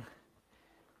team.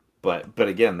 But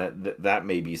again, that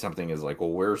may be something is like, well,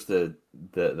 where's the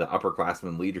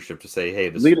upperclassmen leadership to say, hey,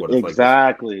 this is what it's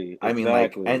exactly. like. I mean,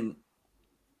 like, and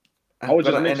I was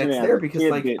just mentioning it's there because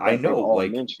like I know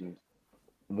like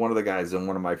one of the guys and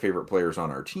one of my favorite players on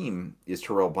our team is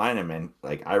Terrell Bynum, and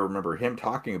like I remember him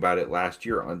talking about it last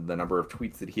year on the number of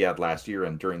tweets that he had last year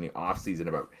and during the off season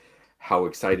about how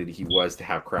excited he was to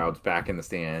have crowds back in the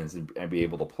stands and be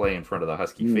able to play in front of the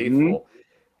Husky faithful.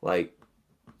 Like,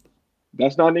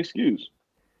 that's not an excuse.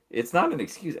 It's not an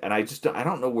excuse, and I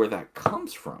don't know where that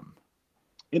comes from.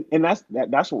 And that's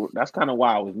kind of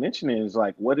why I was mentioning is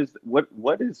like what is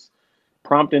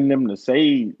prompting them to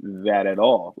say that at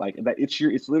all. Like that,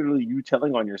 it's literally you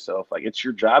telling on yourself. Like it's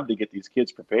your job to get these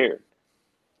kids prepared.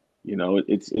 You know,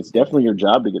 it's definitely your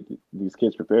job to get these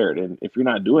kids prepared. And if you're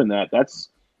not doing that, that's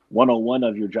 101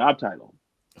 of your job title.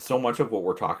 So much of what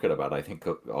we're talking about, I think,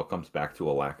 all comes back to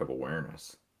a lack of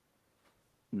awareness.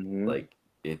 Mm-hmm. Like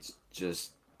it's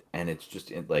just, and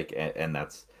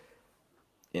that's,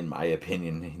 in my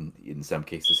opinion, in some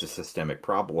cases, a systemic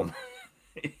problem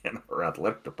in our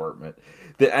athletic department.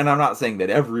 And I'm not saying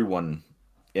that everyone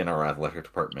in our athletic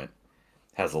department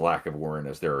has a lack of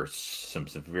awareness. There are some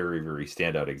very, very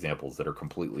standout examples that are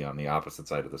completely on the opposite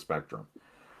side of the spectrum.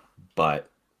 But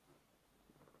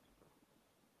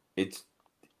it's,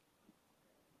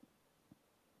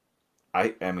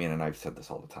 I mean, and I've said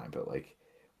this all the time, but like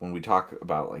when we talk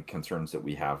about like concerns that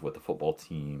we have with the football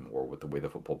team or with the way the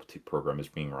football program is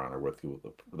being run or with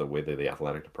the way that the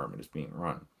athletic department is being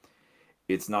run,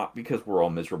 it's not because we're all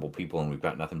miserable people and we've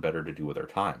got nothing better to do with our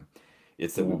time.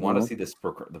 It's that we want to see the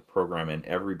program and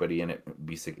everybody in it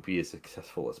be as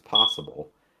successful as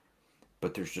possible.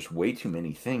 But there's just way too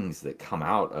many things that come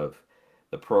out of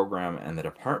the program and the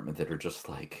department that are just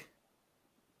like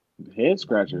head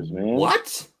scratchers, man.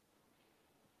 What?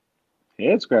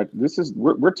 Head scratch.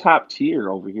 We're top tier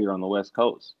over here on the West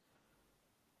Coast.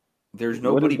 There's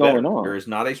nobody better. There is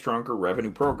not a stronger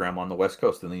revenue program on the West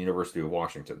Coast than the University of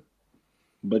Washington.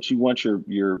 But you want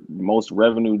your most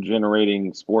revenue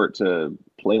generating sport to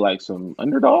play like some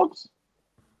underdogs?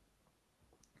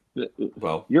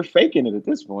 Well, you're faking it at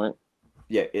this point.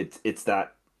 Yeah, it's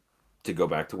that, to go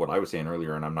back to what I was saying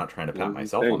earlier, and I'm not trying to pat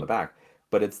myself on the back,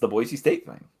 but it's the Boise State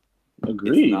thing.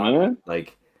 Agreed, man.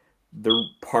 Like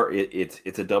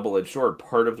it's a double-edged sword.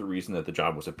 Part of the reason that the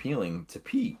job was appealing to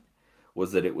Pete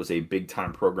was that it was a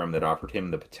big-time program that offered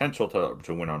him the potential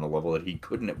to win on a level that he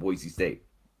couldn't at Boise State.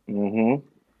 Mm-hmm.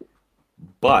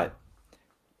 But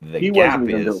he wasn't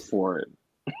even built for it.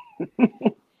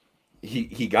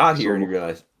 he got here and he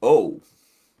realized, oh,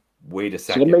 wait a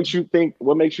second. So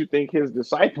what makes you think his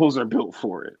disciples are built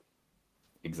for it?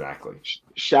 Exactly.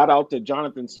 Shout out to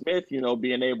Jonathan Smith,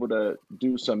 being able to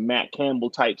do some Matt Campbell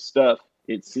type stuff,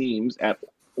 it seems, at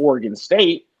Oregon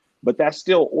State, but that's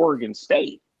still Oregon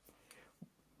State.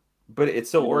 But it's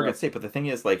still Oregon State. But the thing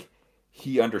is, like,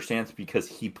 he understands because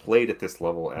he played at this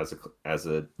level as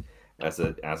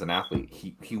an athlete.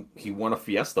 He won a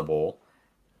Fiesta Bowl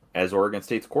as Oregon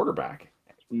State's quarterback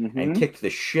and kicked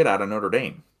the shit out of Notre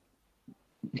Dame.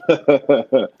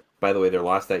 By the way, their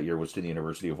loss that year was to the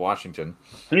University of Washington.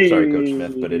 Hey. Sorry, Coach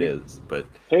Smith, but it is. But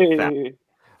hey.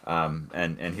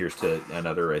 And here's to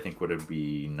another. I think would it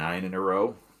be 9 in a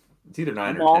row? It's either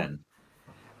 9 or 10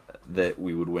 that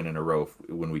we would win in a row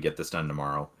when we get this done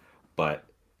tomorrow. But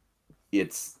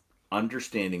it's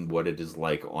understanding what it is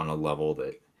like on a level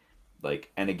that,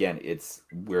 like, and again, it's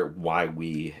why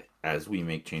we, as we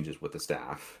make changes with the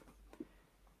staff,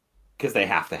 because they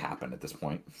have to happen at this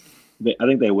point. I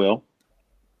think they will.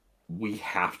 We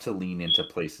have to lean into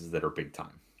places that are big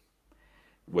time,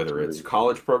 whether it's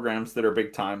college programs that are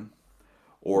big time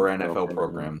or NFL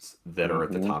programs that are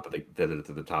at the top of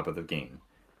the top of the game.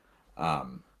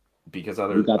 Because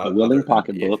we got the willing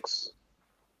pocketbooks.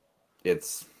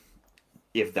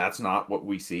 If that's not what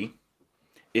we see,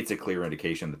 it's a clear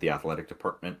indication that the athletic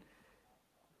department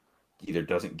either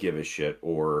doesn't give a shit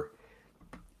or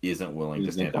isn't willing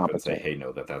to stand up and say, "Hey,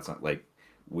 no, that's not like."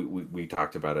 We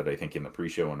talked about it, I think, in the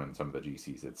pre-show and in some of the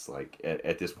GCs. It's like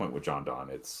at this point with John Don,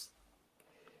 it's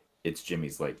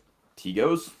Jimmy's like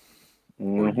Tigos.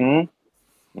 And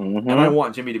I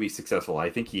want Jimmy to be successful. I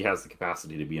think he has the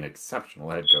capacity to be an exceptional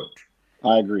head coach.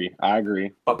 I agree.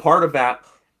 But part of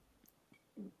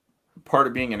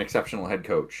being an exceptional head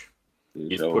coach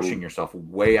is pushing yourself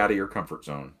way out of your comfort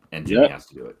zone, and Jimmy has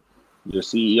to do it. Your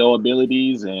CEO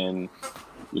abilities, and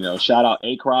shout out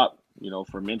A-Crop.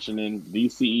 For mentioning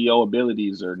these CEO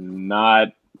abilities are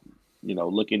not,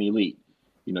 looking elite.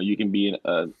 You can be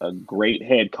a great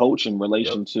head coach in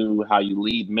relation to how you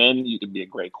lead men. You can be a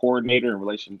great coordinator in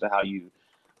relation to how you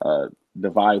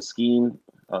devise scheme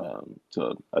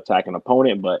to attack an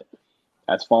opponent. But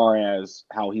as far as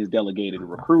how he's delegated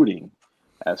recruiting,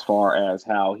 as far as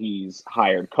how he's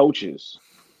hired coaches,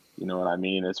 you know what I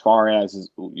mean? As far as,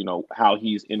 how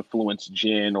he's influenced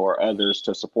Jen or others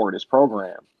to support his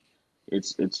program.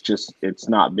 It's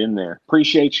not been there.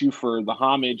 Appreciate you for the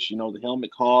homage, the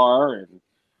helmet car, and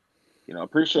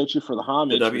appreciate you for the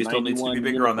homage. The W still needs to be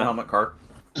bigger on the helmet car.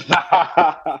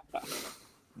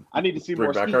 I need to see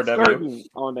more skeet skirting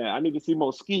on that. I need to see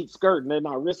more skeet skirting. They're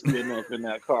not risky enough in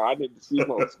that car. I need to see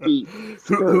more skeet.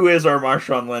 Who is our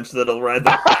Marshawn Lynch that'll ride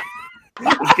the?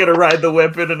 Is gonna ride the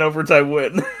whip in an overtime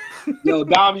win. Yo,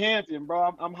 Dom Hampton,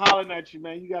 bro, I'm hollering at you,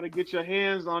 man. You got to get your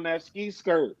hands on that ski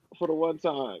skirt for the one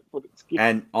time. For the ski.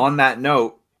 And on that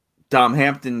note, Dom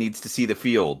Hampton needs to see the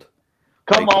field.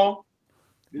 Come on.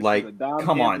 This is a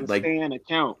Dom Hampton Stan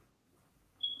account.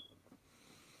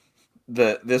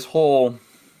 This whole,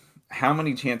 how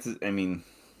many chances, I mean,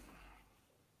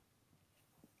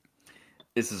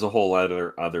 this is a whole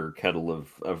other kettle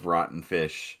of rotten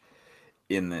fish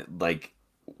in that, like,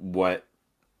 what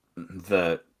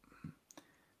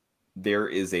there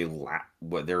is a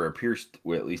what there appears,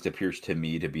 well, at least appears to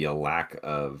me, to be a lack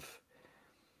of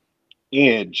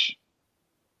edge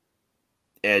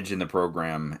in the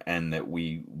program, and that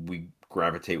we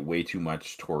gravitate way too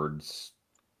much towards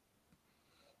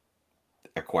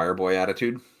a choir boy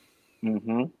attitude.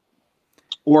 Mm-hmm.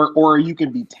 Or you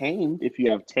can be tamed if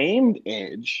you have tamed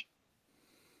edge.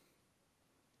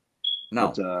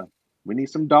 No. But, we need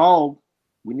some dog.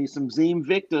 We need some Zim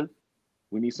Victor.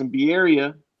 We need some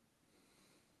Bieria.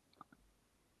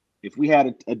 If we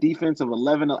had a defense of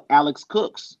 11 Alex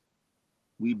Cooks,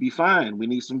 we'd be fine. We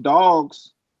need some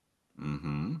dogs.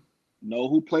 Mm-hmm. Know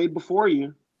who played before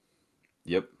you.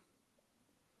 Yep.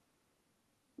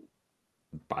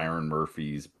 Byron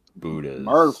Murphy's,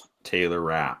 Buddhas, Taylor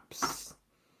Rapps,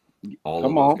 all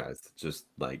of those guys. Just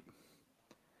like,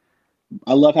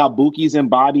 I love how Buki's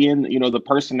embodying, the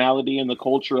personality and the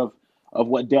culture of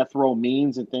what death row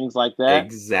means and things like that.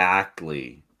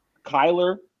 Exactly.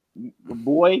 Kyler,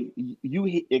 boy,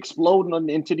 you exploding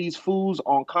into these fools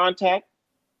on contact.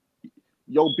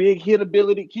 Your big hit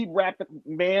ability, keep rapping,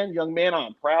 man, young man.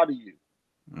 I'm proud of you.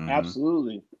 Mm-hmm.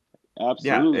 Absolutely. Yeah,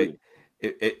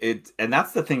 it and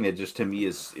that's the thing that just, to me,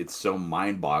 is, it's so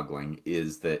mind-boggling,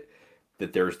 is that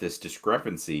there's this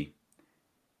discrepancy.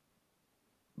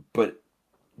 But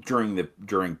during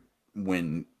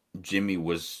when Jimmy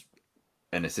was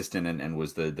an assistant and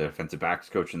was the defensive backs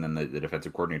coach, and then the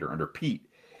defensive coordinator under Pete,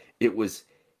 it was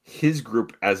his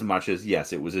group as much as,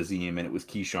 yes, it was Azim and it was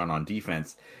Keyshawn on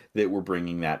defense that were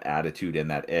bringing that attitude and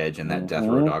that edge and that death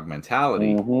row dog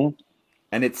mentality. Mm-hmm.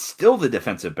 And it's still the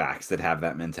defensive backs that have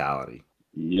that mentality.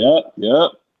 Yep.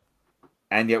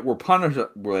 And yet we're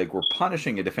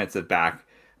punishing a defensive back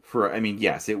for, I mean,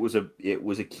 yes, it was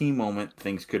a key moment.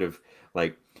 Things could have,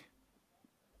 like,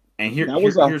 and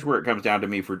here's where it comes down to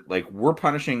me, for, like, we're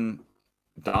punishing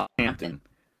Dom Hampton,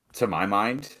 to my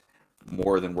mind,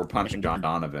 more than we're punishing John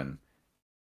Donovan.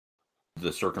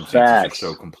 The circumstances are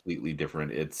so completely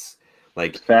different. It's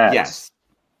like, yes.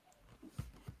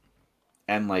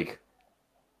 And, like,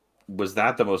 was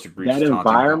that the most egregious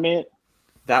environment?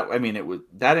 It was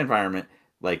that environment.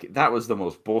 Like, that was the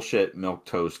most bullshit,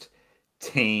 milquetoast,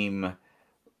 tame,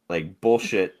 like,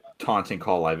 bullshit taunting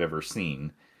call I've ever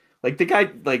seen. Like, the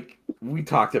guy, like, we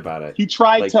talked about it. He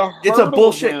tried to hurdle it's a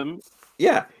bullshit him.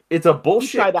 Yeah, it's a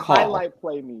bullshit. He tried to call. Highlight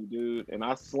play me, dude, and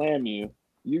I slam you.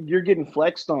 You're getting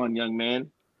flexed on, young man.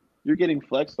 You're getting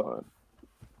flexed on.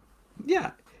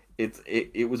 Yeah,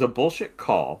 it was a bullshit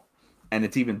call, and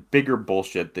it's even bigger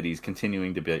bullshit that he's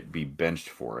continuing to be benched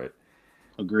for it.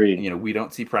 Agreed. We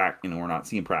don't see practice. We're not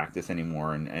seeing practice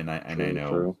anymore, and I know.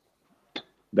 True.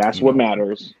 That's what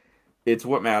matters. It's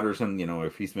what matters, and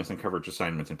if he's missing coverage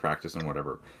assignments in practice and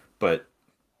whatever, but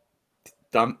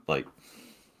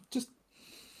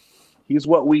he's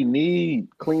what we need.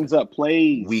 Cleans up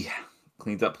plays.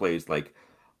 Cleans up plays. Like,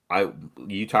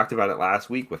 you talked about it last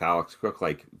week with Alex Cook,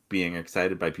 like, being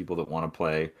excited by people that want to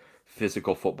play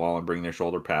physical football and bring their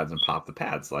shoulder pads and pop the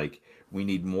pads. Like, we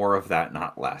need more of that,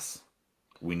 not less.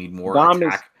 We need more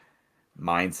attack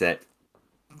mindset.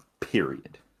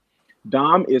 Period.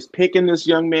 Dom is picking this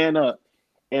young man up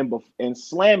and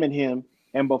slamming him,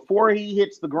 and before he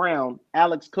hits the ground,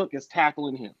 Alex Cook is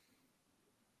tackling him.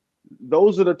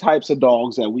 Those are the types of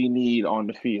dogs that we need on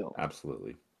the field.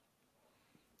 Absolutely.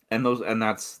 And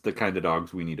that's the kind of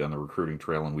dogs we need on the recruiting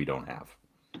trail, and we don't have.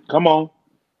 Come on.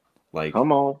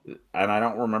 Come on. And I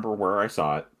don't remember where I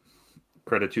saw it.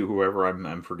 Credit to whoever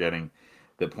I'm forgetting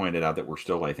that pointed out that we're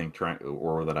still, I think, trying,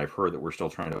 or that I've heard that we're still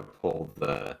trying to pull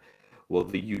the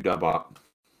UW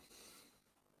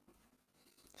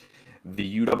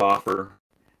offer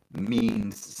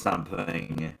means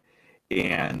something,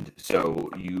 and so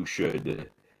you should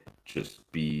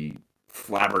just be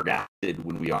flabbergasted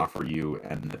when we offer you,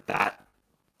 and that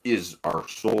is our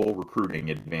sole recruiting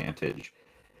advantage,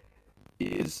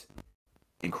 is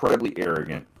incredibly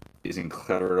arrogant, is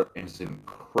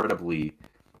incredibly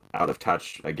out of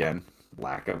touch. Again,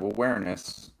 lack of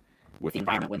awareness with the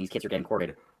environment when these kids are getting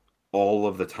courted all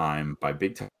of the time by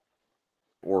big time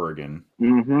Oregon.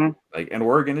 Mm-hmm. And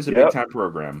Oregon is a big time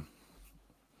program.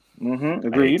 Mm-hmm.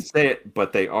 Agreed. I hate to say it,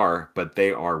 but they are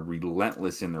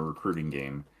relentless in the recruiting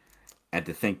game. And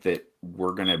to think that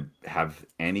we're going to have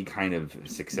any kind of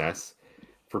success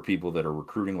for people that are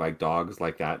recruiting like dogs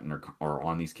like that and are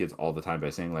on these kids all the time by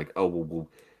saying like, oh, well,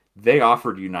 they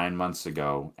offered you 9 months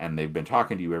ago and they've been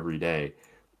talking to you every day,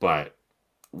 but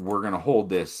we're going to hold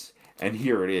this and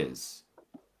here it is.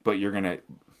 But you're going to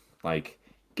like,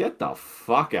 get the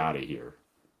fuck out of here.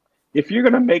 If you're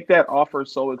going to make that offer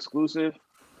so exclusive,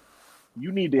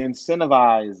 you need to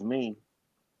incentivize me.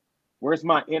 Where's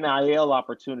my NIL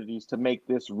opportunities to make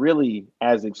this really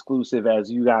as exclusive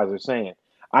as you guys are saying?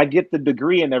 I get the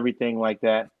degree and everything like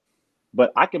that,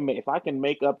 but I can make if I can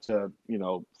make up to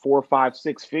 4, 5,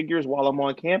 6 figures while I'm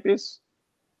on campus,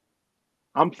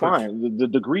 I'm fine. The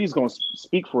degree is going to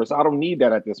speak for us. I don't need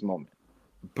that at this moment.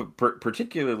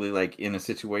 Particularly like in a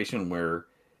situation where,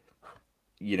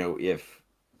 if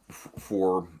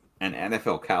for an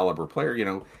NFL caliber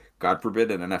player, God forbid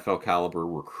an NFL caliber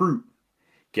recruit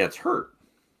gets hurt,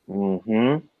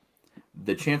 mm-hmm.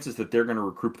 the chances that they're going to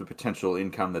recoup the potential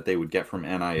income that they would get from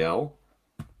NIL,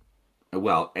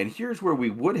 well, and here's where we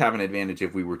would have an advantage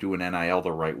if we were doing NIL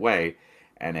the right way,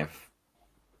 and if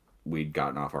we'd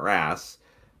gotten off our ass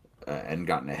and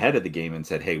gotten ahead of the game and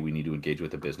said, hey, we need to engage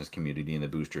with the business community and the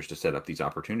boosters to set up these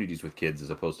opportunities with kids as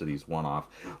opposed to these one-off.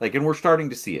 And we're starting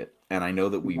to see it, and I know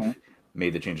that we've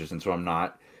made the changes, and so I'm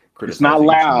not criticizing. It's not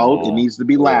loud. It needs to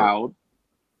be loud.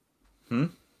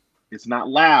 It's not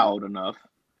loud enough.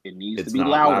 It needs to be louder.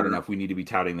 It's not loud enough. We need to be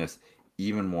touting this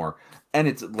even more. And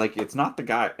it's not the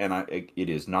guy, and it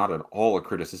is not at all a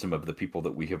criticism of the people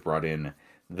that we have brought in,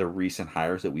 the recent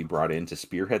hires that we brought in to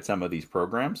spearhead some of these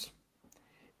programs.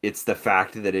 It's the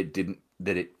fact that it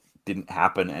didn't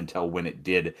happen until when it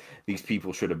did. These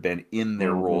people should have been in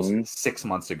their roles 6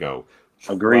 months ago,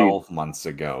 12 months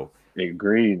ago.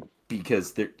 Agreed.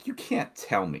 Because you can't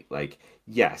tell me,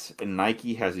 yes,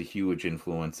 Nike has a huge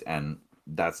influence, and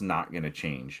that's not going to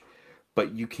change.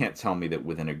 But you can't tell me that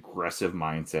with an aggressive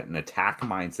mindset, an attack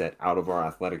mindset out of our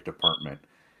athletic department,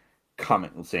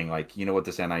 saying you know what,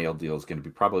 this NIL deal is going to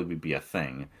probably be a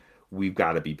thing. We've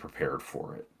got to be prepared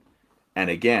for it. And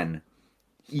again,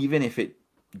 even if it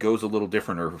goes a little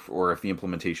different, or if the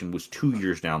implementation was 2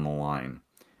 years down the line,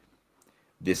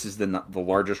 this is the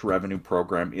largest revenue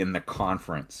program in the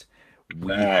conference.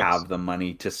 We have the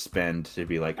money to spend to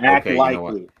be like, okay, you know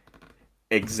what?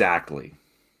 Exactly.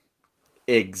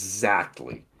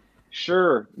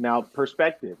 Sure. Now,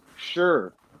 perspective.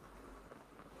 Sure.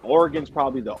 Oregon's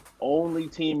probably the only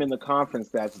team in the conference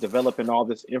that's developing all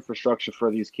this infrastructure for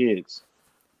these kids.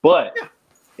 But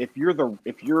if you're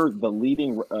the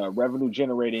leading revenue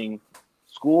generating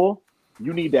school,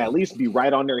 you need to at least be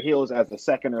right on their heels as the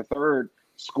second or third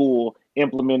school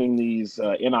implementing these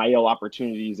NIL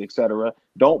opportunities, etc.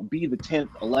 Don't be the 10th,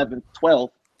 11th,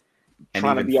 12th,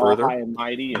 trying to be further, all high and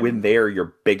mighty. When they're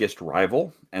your biggest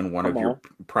rival and one of your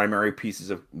primary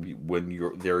pieces of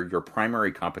they're your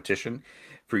primary competition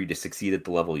for you to succeed at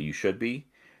the level you should be.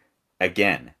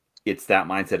 Again, it's that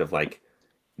mindset of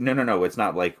no, it's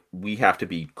not we have to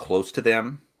be close to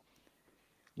them.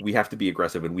 We have to be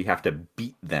aggressive and we have to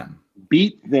beat them.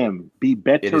 Be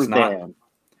better than.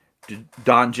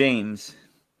 Don James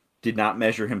did not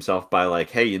measure himself by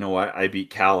hey, you know what? I beat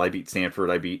Cal, I beat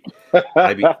Stanford, I beat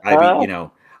every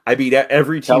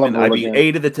team, and I beat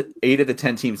 8 of the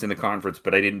 10 teams in the conference,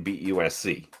 but I didn't beat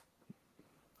USC.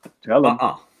 Tell him.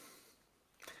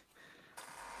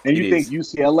 And you think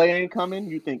UCLA ain't coming?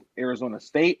 You think Arizona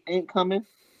State ain't coming?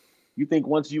 You think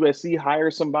once USC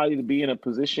hires somebody to be in a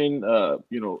position,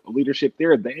 leadership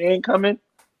there, they ain't coming?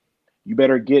 You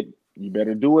better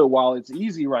do it while it's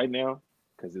easy right now,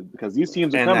 because these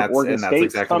teams are coming. Oregon State's that's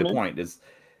exactly coming. The point. Is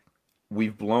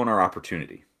we've blown our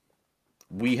opportunity.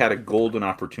 We had a golden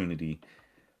opportunity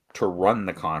to run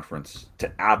the conference,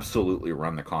 to absolutely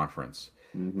run the conference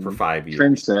for 5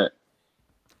 years.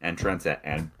 Trendset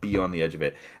and be on the edge of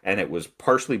it. And it was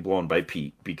partially blown by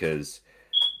Pete, because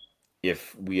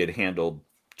if we had handled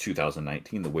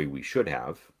 2019 the way we should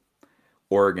have,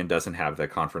 Oregon doesn't have the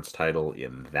conference title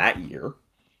in that year.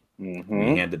 We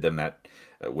handed them that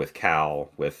with Cal,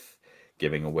 with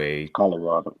giving away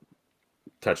Colorado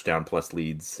touchdown plus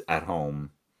leads at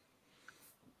home.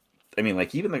 I mean,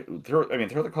 even throw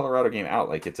the Colorado game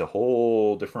out. It's a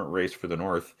whole different race for the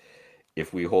North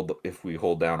if we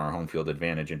hold down our home field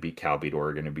advantage and beat Cal, beat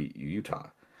Oregon, and beat Utah.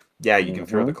 Yeah, you can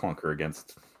throw the clunker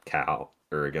against Cal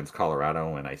or against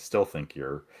Colorado, and I still think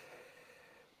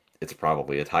it's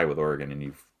probably a tie with Oregon, and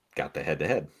you've got the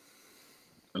head-to-head.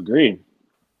 Agreed.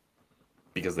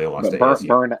 Because they lost to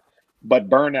ASU.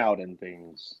 Burnout and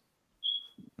things.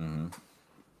 And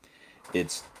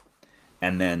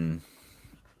then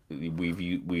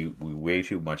we way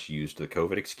too much used the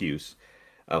COVID excuse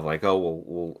of like,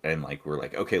 oh, and like we're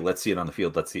like, okay, let's see it on the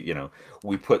field. Let's see,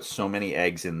 we put so many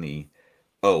eggs in the,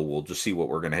 oh, we'll just see what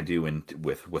we're gonna do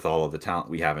with all of the talent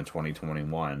we have in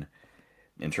 2021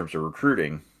 in terms of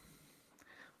recruiting.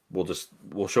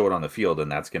 We'll show it on the field,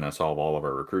 and that's gonna solve all of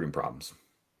our recruiting problems.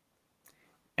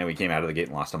 And we came out of the gate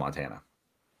and lost to Montana.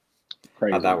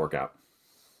 Crazy. How'd that work out?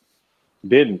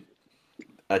 Didn't.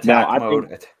 Attack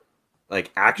mode, like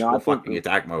actual fucking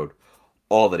attack mode,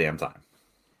 all the damn time.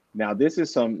 Now this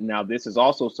is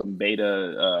also some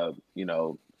beta,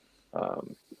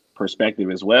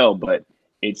 perspective as well. But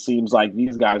it seems like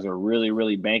these guys are really,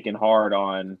 really banking hard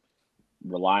on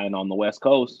relying on the West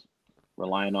Coast,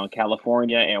 relying on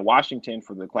California and Washington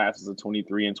for the classes of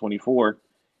 23 and 24.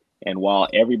 And while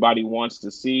everybody wants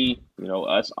to see,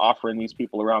 us offering these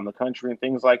people around the country and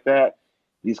things like that,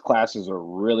 these classes are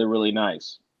really, really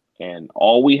nice. And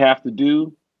all we have to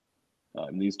do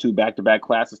in these two back-to-back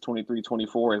classes, 23,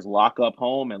 24, is lock up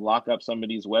home and lock up some of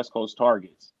these West Coast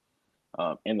targets.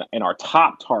 And our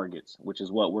top targets, which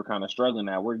is what we're kind of struggling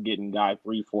at. We're getting guy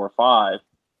 3, 4, 5,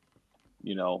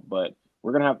 but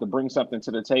we're going to have to bring something to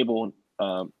the table,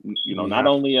 not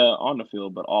only on the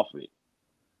field, but off it.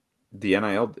 The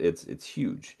NIL, it's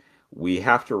huge. We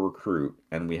have to recruit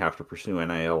and we have to pursue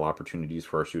NIL opportunities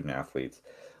for our student athletes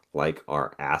like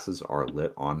our asses are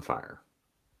lit on fire.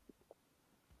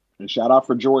 And shout out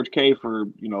for George K for,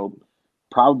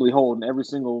 probably holding every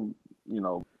single,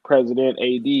 president,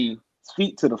 AD's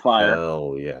feet to the fire.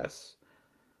 Hell yes.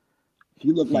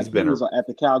 He looked like he was at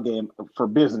the Cal game for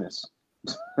business.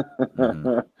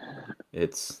 Mm-hmm.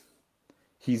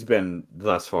 He's been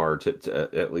thus far, to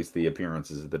at least the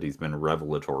appearances that he's been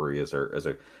revelatory as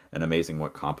an amazing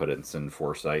what competence and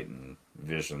foresight and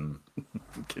vision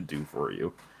can do for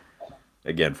you.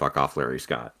 Again, fuck off Larry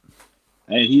Scott.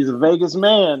 And he's a Vegas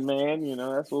man,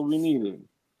 that's what we needed.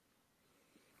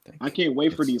 I can't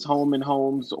wait for these home and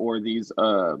homes or these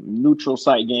neutral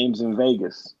site games in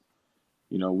Vegas.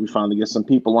 We finally get some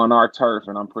people on our turf,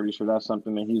 and I'm pretty sure that's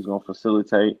something that he's going to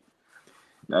facilitate.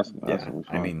 That's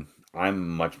I mean, I'm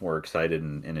much more excited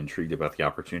and intrigued about the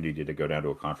opportunity to go down to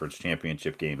a conference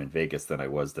championship game in Vegas than I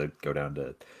was to go down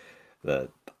to the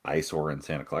eyesore in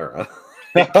Santa Clara.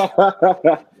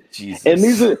 Jesus. And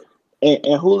these are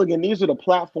and Hooligan, these are the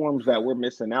platforms that we're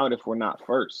missing out if we're not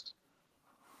first.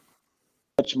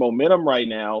 Much momentum right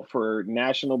now for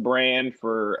national brand,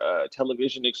 for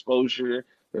television exposure.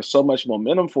 There's so much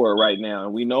momentum for it right now.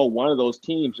 And we know one of those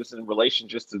teams, just in relation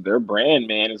just to their brand,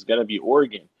 man, is going to be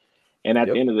Oregon. And at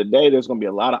the end of the day, there's going to be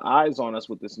a lot of eyes on us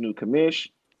with this new commish.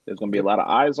 There's going to be a lot of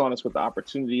eyes on us with the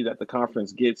opportunity that the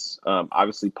conference gets,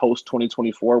 obviously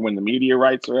post-2024 when the media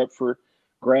rights are up for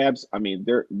grabs. I mean,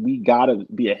 we got to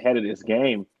be ahead of this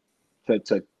game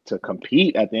to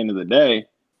compete at the end of the day.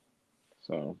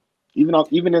 So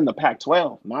even in the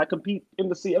Pac-12, not compete in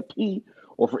the CFP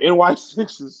or for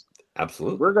NY6s.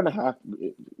 Absolutely. We're going to have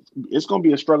 – it's going to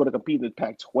be a struggle to compete in the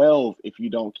Pac-12 if you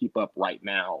don't keep up right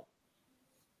now.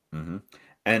 Mm-hmm.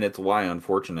 And it's why,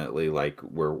 unfortunately, like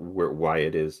why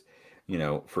it is,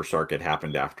 for Sark, it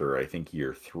happened after, I think,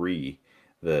 year 3,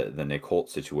 the Nick Holt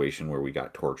situation where we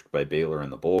got torched by Baylor in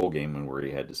the bowl game and where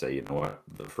he had to say, you know what,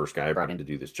 the first guy I brought in to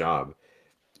do this job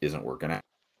isn't working out.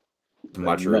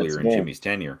 Much earlier in Jimmy's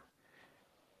tenure.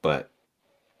 But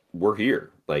we're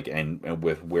here, like, and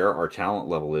with where our talent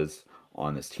level is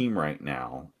on this team right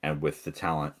now, and with the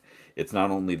talent, it's not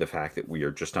only the fact that we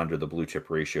are just under the blue chip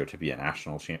ratio to be a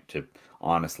national champ, to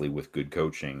honestly, with good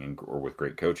coaching or with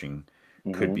great coaching,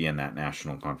 could be in that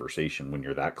national conversation when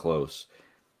you're that close.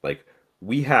 Like,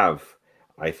 we have,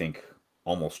 I think,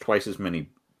 almost twice as many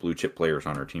blue chip players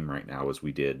on our team right now as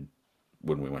we did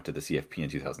when we went to the CFP in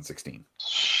 2016.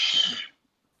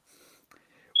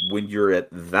 When you're at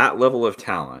that level of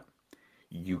talent,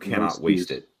 you cannot waste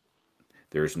it.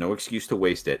 There's no excuse to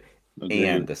waste it. Agreed.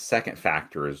 And the second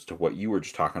factor is to what you were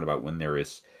just talking about, when there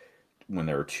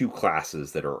are 2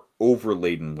 classes that are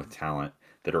overladen with talent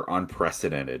that are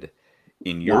unprecedented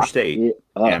in your state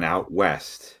and out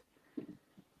west,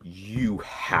 you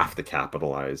have to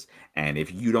capitalize. And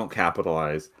if you don't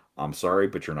capitalize, I'm sorry,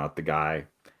 but you're not the guy.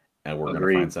 And we're going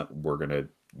to find something.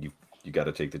 You got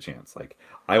to take the chance. Like,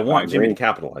 I want Jimmy to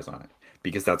capitalize on it,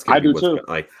 because that's going to be what's good.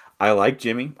 Like, I like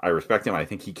Jimmy. I respect him. I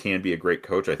think he can be a great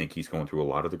coach. I think he's going through a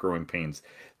lot of the growing pains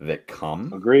that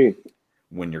come. Agreed.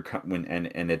 When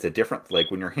it's a different, like,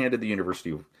 when you're handed the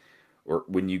University of, or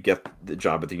when you get the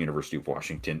job at the University of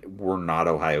Washington, we're not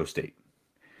Ohio State.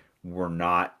 We're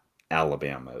not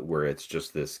Alabama, where it's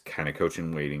just this kind of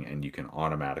coaching waiting and you can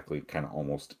automatically kind of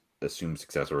almost assume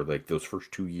success, or like those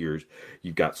first 2 years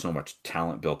you've got so much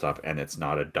talent built up and it's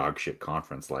not a dog shit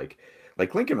conference like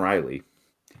Lincoln Riley.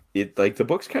 It like the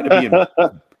book's kind of being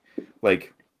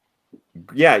like,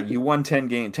 yeah, you won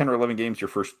 10 or 11 games your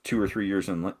first 2 or 3 years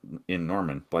in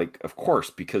Norman. Like, of course,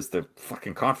 because the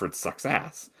fucking conference sucks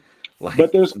ass. Like,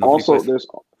 but there's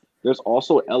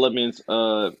also elements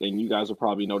of, and you guys will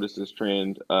probably notice this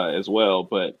trend as well,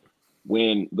 but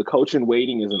when the coach in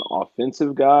waiting is an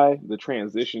offensive guy, the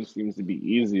transition seems to be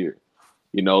easier,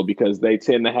 because they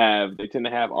tend to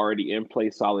have already in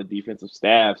place solid defensive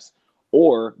staffs,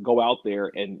 or go out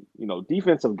there and,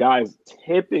 defensive guys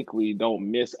typically don't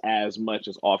miss as much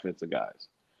as offensive guys.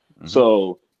 Mm-hmm.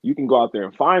 So you can go out there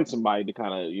and find somebody to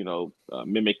kind of,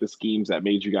 mimic the schemes that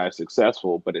made you guys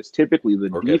successful, but it's typically the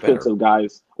defensive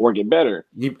guys or get better.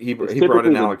 He brought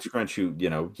in Alex Grinch, who,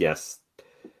 yes,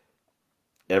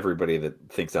 everybody that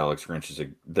thinks Alex Grinch is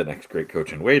the next great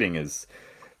coach in waiting is,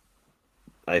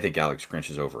 I think Alex Grinch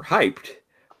is overhyped.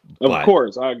 Of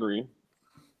course, I agree.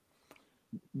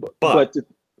 But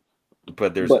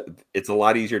it's a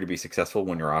lot easier to be successful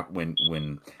when you're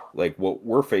when like what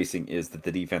we're facing is that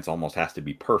the defense almost has to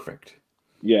be perfect.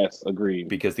 Yes, agreed.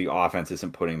 Because the offense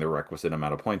isn't putting the requisite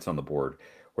amount of points on the board.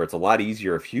 Where it's a lot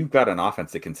easier if you've got an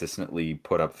offense that consistently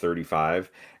put up 35,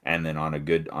 and then on a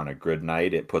good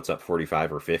night it puts up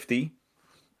 45 or 50.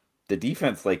 The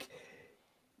defense, like,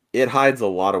 it hides a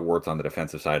lot of warts on the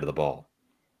defensive side of the ball.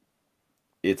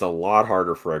 It's a lot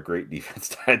harder for a great defense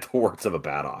to hide the warts of a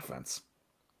bad offense.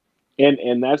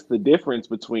 And that's the difference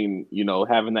between,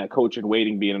 having that coach in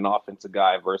waiting being an offensive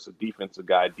guy versus a defensive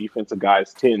guy. Defensive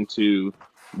guys tend to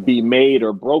be made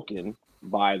or broken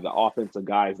by the offensive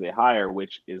guys they hire,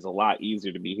 which is a lot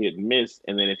easier to be hit and miss.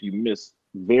 And then if you miss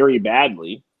very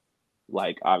badly,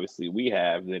 like obviously we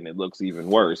have, then it looks even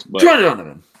worse. But you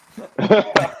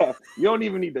don't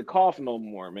even need to cough no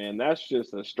more, man. That's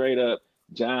just a straight up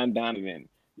John Donovan.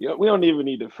 We don't even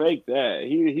need to fake that.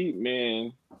 He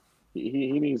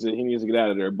needs to get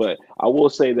out of there. But I will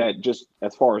say that just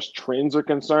as far as trends are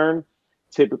concerned,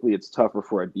 typically it's tougher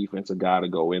for a defensive guy to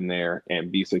go in there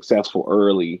and be successful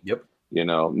early. Yep.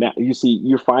 Now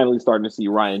you're finally starting to see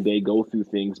Ryan Day go through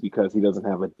things because he doesn't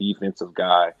have a defensive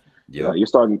guy. Yeah. You're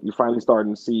finally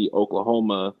starting to see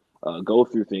Oklahoma go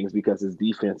through things because his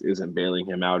defense isn't bailing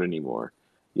him out anymore.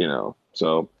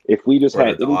 So if we just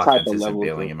had any type of level,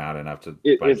 bailing him out enough to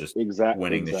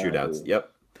winning the shootouts.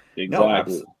 Yep.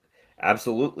 Exactly. No,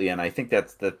 absolutely. And I think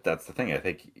that's the thing. I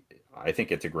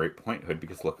think it's a great point, Hood,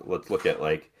 because let's look at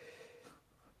like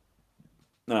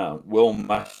Will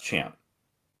Muschamp.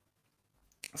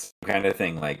 Kind of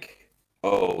thing, like,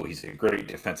 oh, he's a great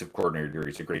defensive coordinator.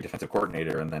 He's a great defensive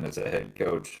coordinator, and then as a head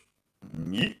coach,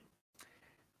 Manny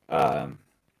Diaz,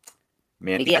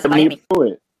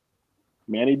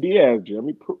 Manny Diaz,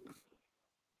 Jeremy Pruitt.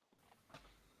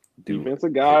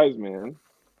 Defensive guys, man.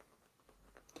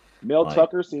 Mel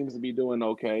Tucker seems to be doing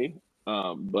okay,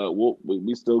 but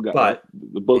we still got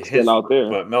the book still out there.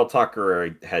 But Mel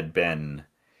Tucker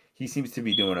he seems to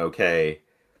be doing okay.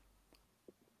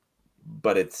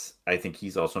 But I think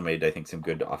he's also made, some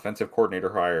good offensive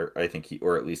coordinator hire.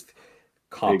 Or at least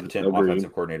competent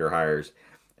offensive coordinator hires.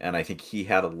 And I think he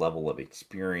had a level of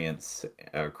experience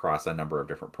across a number of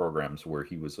different programs where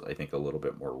he was, I think, a little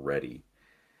bit more ready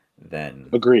than.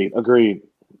 Agreed.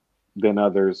 Than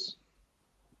others.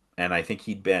 And I think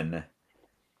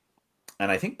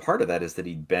part of that is that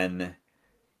he'd been,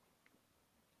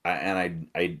 and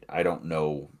I don't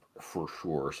know for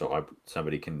sure, so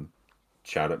somebody can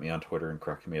shout at me on Twitter and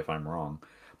correct me if I'm wrong,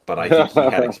 but I think he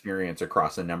had experience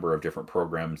across a number of different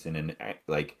programs and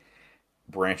like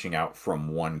branching out from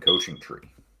one coaching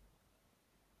tree.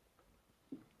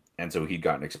 And so he'd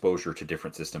gotten exposure to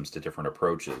different systems, to different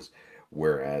approaches,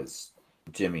 whereas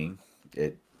Jimmy,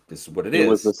 this is what it is. It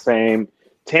was the same.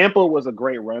 Tampa was a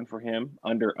great run for him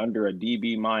under a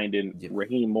DB mind in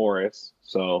Raheem Morris.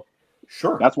 So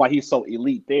sure, that's why he's so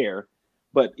elite there.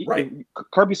 But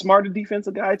Kirby Smart, a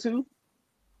defensive guy too.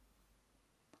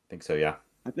 I think so, yeah.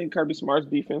 I think Kirby Smart's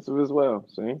defensive as well.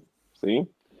 See,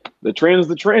 the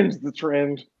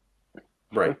trend.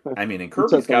 Right. I mean, and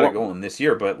Kirby's got it going this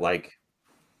year, but like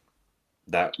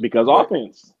that because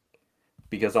offense.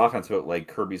 But like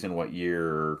Kirby's in what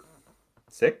year?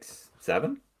 6,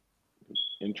 7?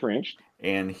 Entrenched.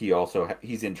 And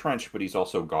he's entrenched, but he's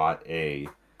also got there's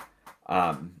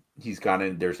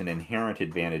an inherent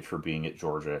advantage for being at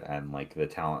Georgia and like the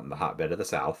talent in the hotbed of the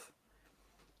South.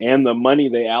 And the money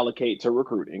they allocate to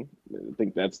recruiting. I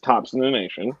think that's tops in the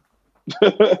nation.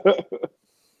 Does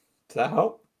that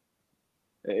help?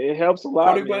 It helps a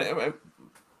lot.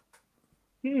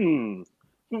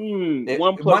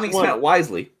 Money spent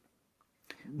wisely.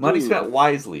 Money spent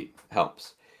wisely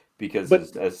helps. Because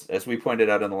as we pointed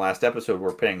out in the last episode,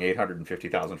 we're paying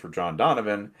 $850,000 for John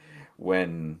Donovan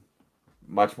when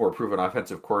much more proven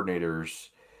offensive coordinators,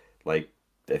 like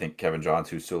I think Kevin Johns,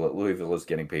 who's still at Louisville, is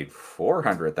getting paid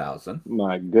 $400,000.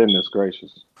 My goodness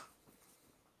gracious!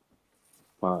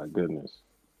 My goodness.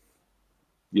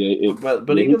 Yeah,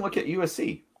 but even look at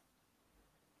USC.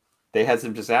 They had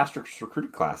some disastrous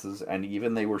recruiting classes, and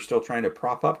even they were still trying to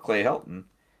prop up Clay Helton.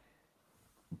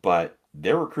 But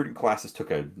their recruiting classes took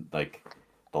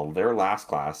their last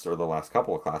class or the last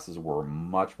couple of classes were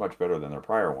much, much better than their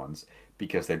prior ones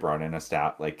because they brought in a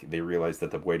stat. Like they realized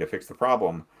that the way to fix the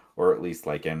problem, or at least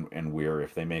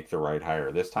if they make the right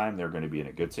hire this time, they're going to be in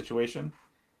a good situation.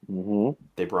 Mm-hmm.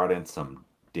 They brought in some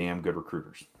damn good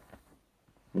recruiters.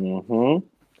 Mm-hmm.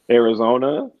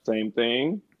 Arizona, same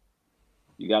thing.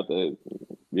 You got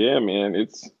man.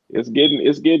 It's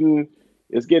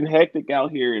getting hectic out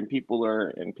here, and people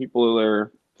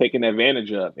are taking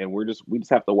advantage of, and we just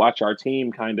have to watch our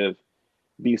team kind of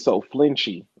be so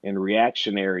flinchy and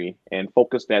reactionary and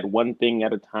focus that one thing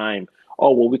at a time.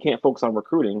 Oh, well, we can't focus on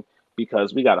recruiting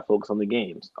because we got to focus on the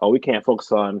games. Oh, we can't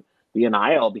focus on the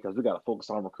NIL because we got to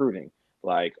focus on recruiting.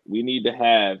 Like we need to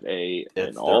have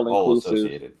an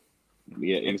all-inclusive.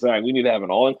 Yeah, exactly. We need to have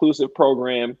an all-inclusive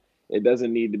program. It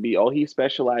doesn't need to be, he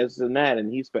specializes in that,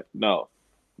 and no.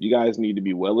 You guys need to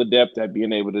be well adept at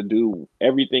being able to do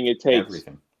everything it takes.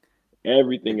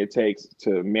 Everything it takes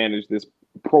to manage this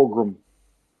program.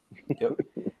 Yep.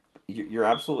 You're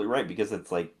absolutely right because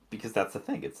that's the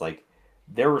thing. It's like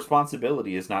their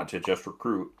responsibility is not to just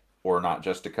recruit or not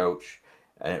just to coach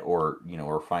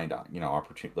or find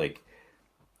opportunity. Like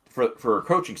for a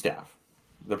coaching staff,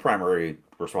 the primary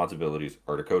responsibilities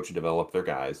are to coach and develop their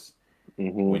guys,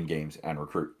 win games, and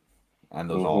recruit. And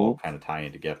those all kind of tie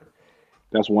in together.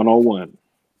 That's 101.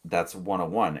 That's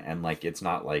 101. And it's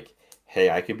not like, hey,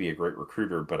 I could be a great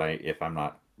recruiter, but if I'm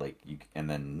not and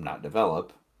then not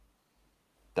develop,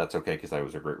 that's okay because I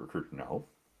was a great recruiter. No.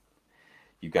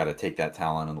 You got to take that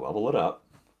talent and level it up.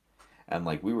 And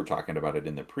we were talking about it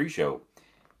in the pre-show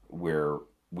where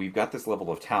we've got this level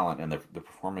of talent and the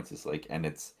performance is and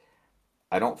it's,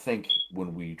 I don't think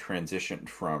when we transitioned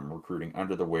from recruiting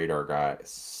under the radar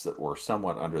guys or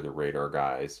somewhat under the radar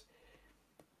guys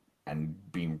and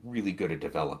being really good at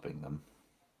developing them,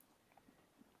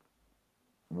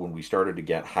 when we started to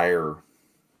get higher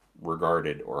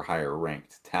regarded or higher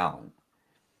ranked talent,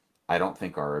 I don't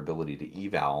think our ability to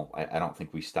eval, I don't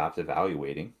think we stopped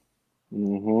evaluating.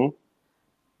 Mm-hmm.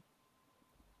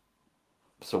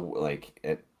 So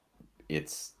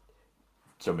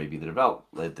so maybe the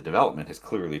development has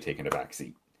clearly taken a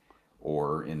backseat,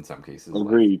 or in some cases,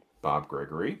 agreed. Bob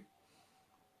Gregory,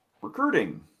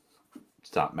 recruiting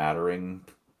stopped mattering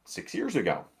 6 years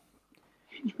ago.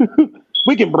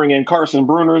 We can bring in Carson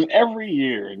Bruners every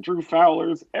year and Drew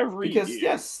Fowlers every year. Because,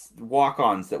 yes,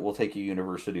 walk-ons that will take a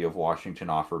University of Washington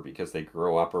offer because they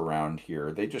grow up around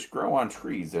here. They just grow on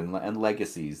trees and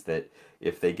legacies that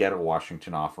if they get a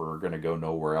Washington offer are going to go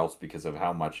nowhere else because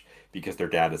their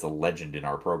dad is a legend in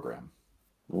our program.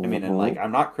 I mean, and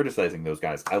I'm not criticizing those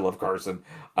guys. I love Carson.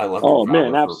 I love Drew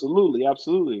Fowler.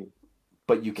 Absolutely.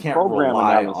 But you can't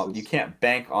you can't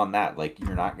bank on that.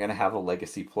 You're not going to have a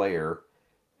legacy player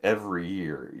every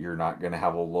year. You're not going to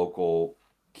have a local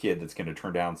kid that's going to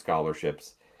turn down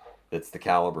scholarships that's the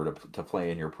caliber to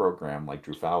play in your program like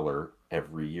Drew Fowler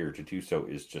every year. To do so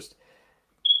is just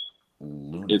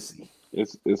lunacy.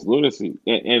 It's lunacy.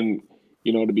 And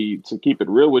to keep it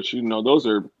real with you, those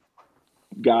are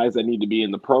guys that need to be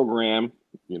in the program,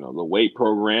 the weight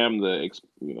program, the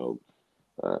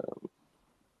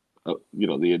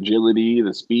agility,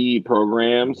 the speed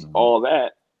programs, all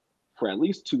that for at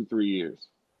least 2-3 years.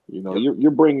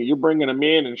 You're bringing them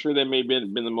in, and sure they may have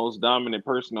been the most dominant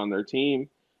person on their team,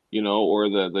 or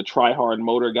the try hard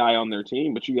motor guy on their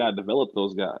team, but you got to develop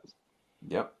those guys.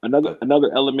 Yep.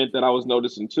 Another element that I was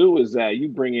noticing too is that you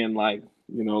bring in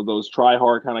those try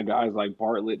hard kind of guys like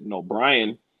Bartlett and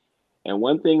O'Brien, and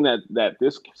one thing that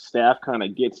this staff kind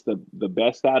of gets the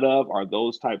best out of are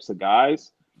those types of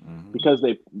guys, because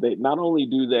they not only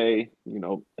do they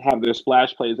have their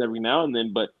splash plays every now and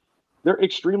then, but they're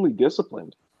extremely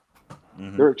disciplined.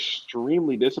 They're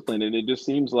extremely disciplined, and it just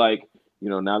seems like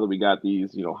now that we got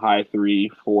these high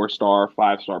 3, 4-star,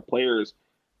 5-star players,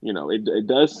 it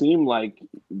does seem like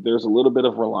there's a little bit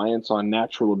of reliance on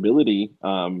natural ability,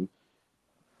 and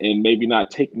maybe not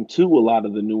taking to a lot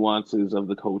of the nuances of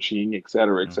the coaching, et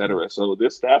cetera, et cetera. So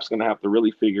this staff's going to have to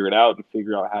really figure it out and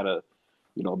figure out how to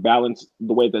balance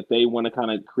the way that they want to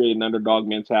kind of create an underdog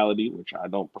mentality, which I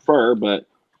don't prefer, but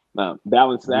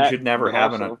balance that. We should never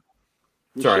have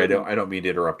Sorry, I don't mean to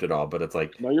interrupt at all, but it's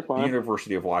like no, you're fine. The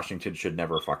University of Washington should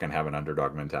never fucking have an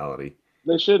underdog mentality.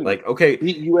 They shouldn't. Like, okay,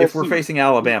 USC, if we're facing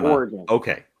Alabama,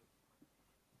 okay,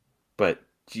 but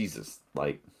Jesus,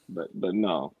 like, but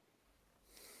no,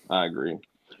 I agree.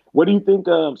 What do you think?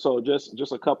 So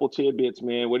just a couple tidbits,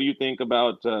 man. What do you think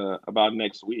about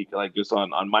next week? Like just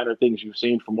on minor things you've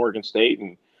seen from Oregon State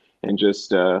and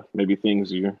just maybe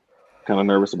things you're kind of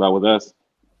nervous about with us.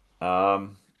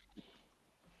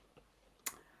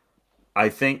 I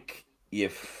think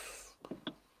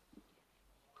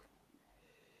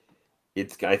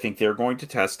I think they're going to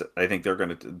test. I think they're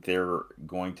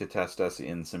going to test us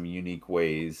in some unique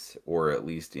ways, or at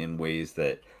least in ways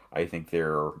that I think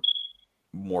they're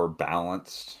more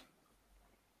balanced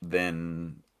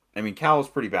than. I mean, Cal's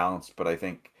pretty balanced, but I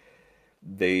think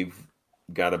they've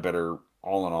got a better.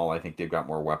 All in all, I think they've got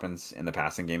more weapons in the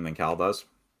passing game than Cal does.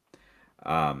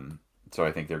 So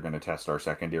I think they're going to test our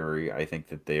secondary. I think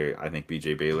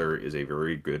BJ Baylor is a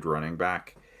very good running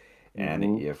back.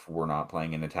 And if we're not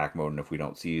playing in attack mode, and if we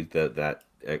don't see that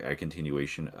a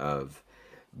continuation of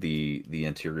the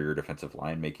interior defensive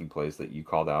line making plays that you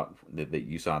called out, that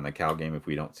you saw in the Cal game, if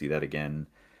we don't see that again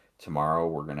tomorrow,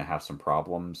 we're going to have some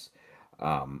problems.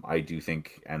 I do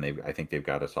think, I think they've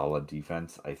got a solid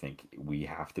defense. I think we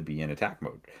have to be in attack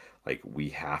mode. Like we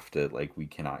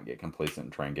cannot get complacent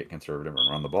and try and get conservative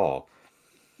and run the ball.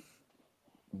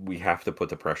 We have to put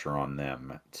the pressure on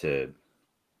them to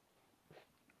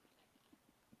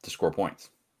score points.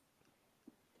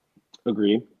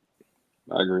 Agree.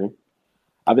 I agree.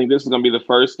 I think this is going to be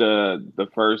the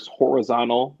first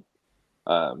horizontal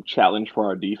challenge for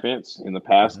our defense in the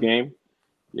past game.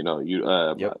 You know,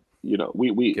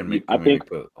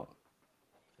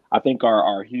 I think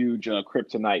our huge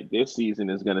kryptonite this season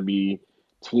is going to be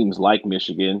teams like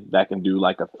Michigan that can do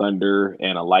like a Thunder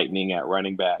and a Lightning at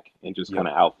running back and just kind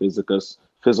of out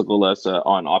physical us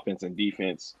on offense and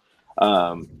defense.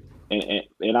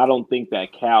 And I don't think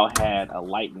that Cal had a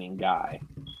lightning guy.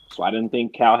 So I didn't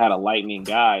think Cal had a lightning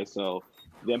guy. So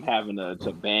them having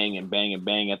to bang and bang and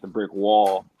bang at the brick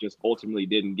wall just ultimately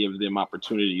didn't give them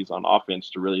opportunities on offense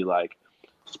to really like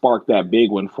spark that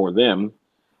big one for them.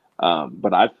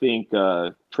 But I think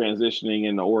transitioning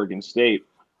into Oregon State,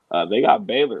 they got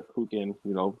Baylor who can,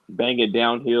 bang it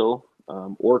downhill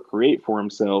or create for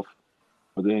himself.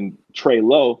 But then Trey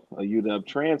Lowe, a UW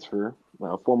transfer,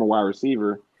 former wide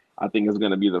receiver, I think is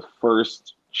going to be the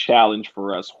first challenge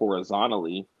for us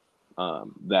horizontally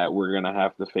that we're going to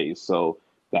have to face. So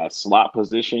that slot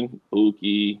position,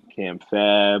 Buki, Cam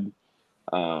Fab,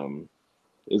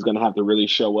 is going to have to really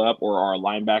show up, or our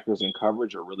linebackers in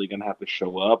coverage are really going to have to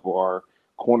show up, or our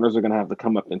corners are going to have to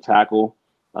come up and tackle.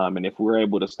 And if we're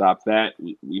able to stop that,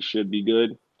 we should be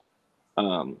good.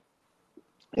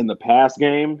 In the past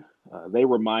game, they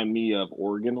remind me of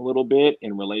Oregon a little bit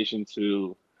in relation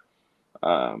to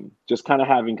just kind of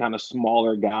having kind of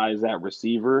smaller guys at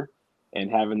receiver and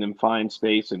having them find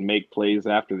space and make plays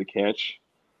after the catch.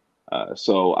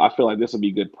 So I feel like this will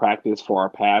be good practice for our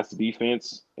pass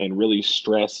defense and really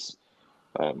stress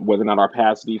whether or not our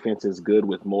pass defense is good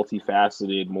with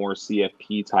multifaceted, more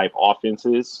CFP type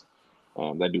offenses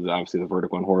that do obviously the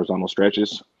vertical and horizontal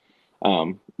stretches.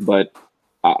 But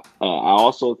I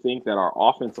also think that our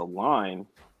offensive line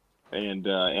and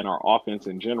our offense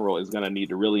in general is going to need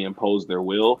to really impose their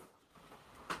will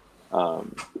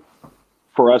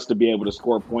for us to be able to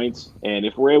score points. And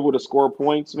if we're able to score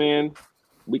points, man,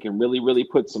 we can really, really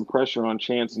put some pressure on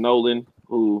Chance Nolan,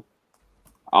 who,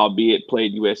 albeit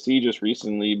played USC just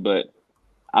recently, but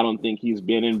I don't think he's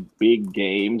been in big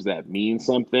games that mean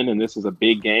something. And this is a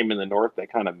big game in the North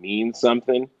that kind of means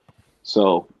something.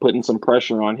 So putting some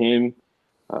pressure on him,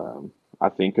 I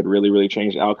think could really, really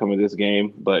change the outcome of this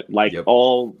game. But like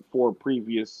all 4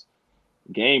 previous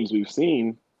games we've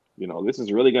seen, this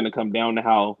is really going to come down to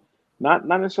how, not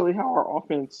necessarily how our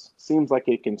offense seems like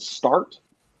it can start,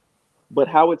 but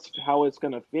how it's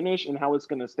going to finish and how it's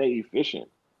going to stay efficient.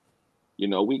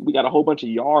 We got a whole bunch of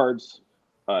yards.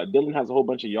 Dylan has a whole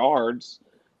bunch of yards.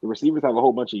 The receivers have a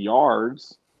whole bunch of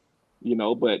yards,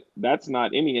 but that's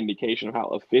not any indication of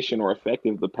how efficient or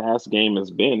effective the pass game has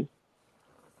been.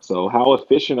 So how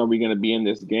efficient are we going to be in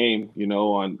this game,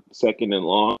 on second and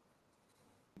long,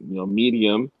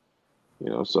 medium,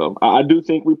 so I do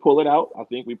think we pull it out. I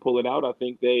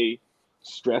think they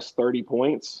stress 30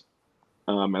 points.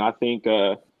 And I think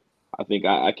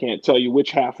I can't tell you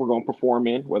which half we're going to perform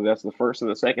in, whether that's the first or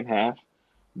the second half,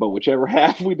 but whichever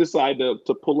half we decide to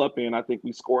pull up in, I think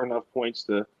we score enough points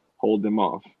to hold them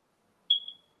off.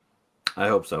 I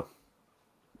hope so.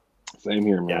 Same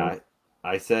here, man. Yeah,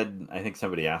 I think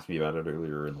somebody asked me about it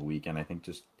earlier in the week, and I think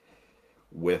just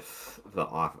with the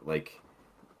off, like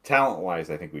talent wise,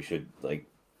 I think we should like.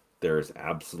 There's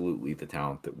absolutely the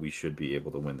talent that we should be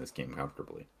able to win this game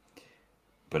comfortably,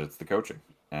 but it's the coaching,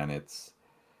 and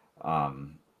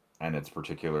um, it's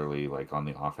particularly like on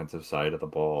the offensive side of the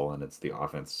ball, and it's the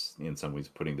offense in some ways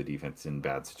putting the defense in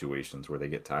bad situations where they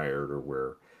get tired, or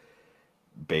where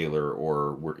Baylor,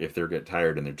 or where if they get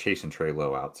tired and they're chasing Trey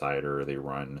Lowe outside, or they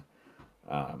run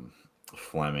um,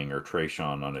 Fleming or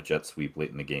Trayshawn on a jet sweep late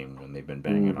in the game when they've been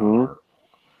banging on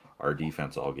our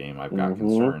defense all game. I've got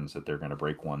concerns that they're going to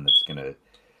break one that's going to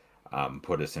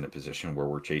put us in a position where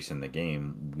we're chasing the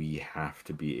game. We have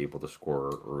to be able to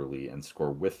score early and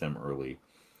score with them early,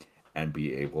 and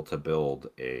be able to build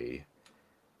a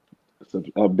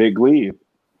big lead,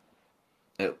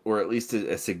 or at least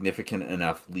a significant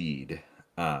enough lead,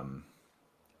 and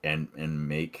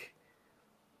make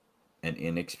an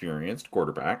inexperienced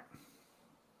quarterback.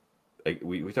 Like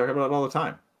we talk about it all the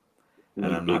time, and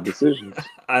I'm not decisions.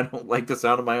 I don't like the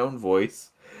sound of my own voice.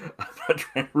 I'm not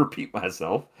trying to repeat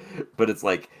myself, but it's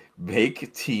like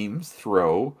make teams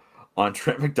throw on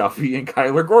Trent McDuffie and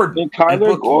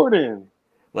Kyler Gordon.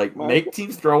 Like make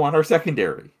teams throw on our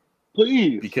secondary,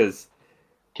 please. Because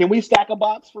can we stack a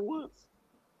box for once?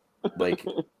 Like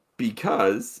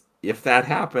because if that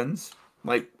happens,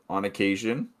 like on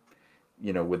occasion,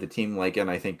 you know, with a team like,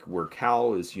 and I think where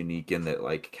Cal is unique in that,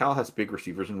 like Cal has big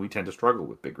receivers, and we tend to struggle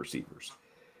with big receivers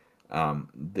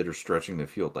that are stretching the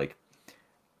field. Like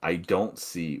I don't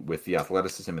see, with the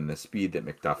athleticism and the speed that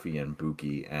McDuffie and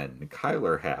Buki and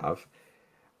Kyler have,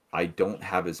 I don't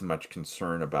have as much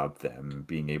concern about them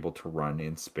being able to run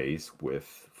in space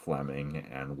with Fleming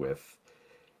and with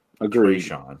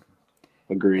Trayshawn.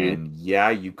 Agreed. And yeah,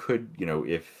 you could, you know,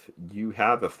 if you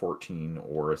have a 14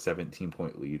 or a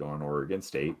 17-point lead on Oregon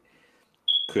State,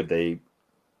 could they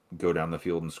go down the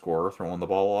field and score throwing the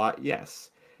ball a lot?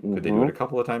 Yes. Could they do it a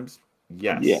couple of times?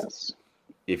 Yes.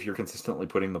 If you're consistently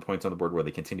putting the points on the board where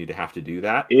they continue to have to do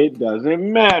that, it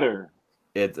doesn't matter.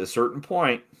 At a certain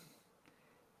point,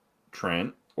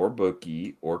 Trent or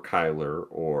Buki or Kyler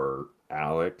or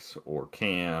Alex or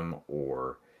Cam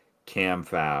or Cam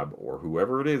Fab or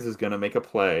whoever it is going to make a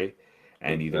play,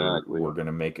 and either we're going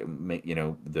to make you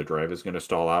know, the drive is going to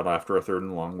stall out after a 3rd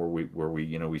and long where we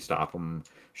you know, we stop them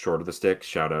short of the sticks.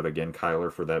 Shout out again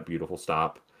Kyler for that beautiful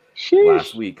stop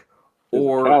last week,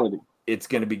 or it's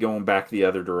going to be going back the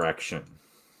other direction.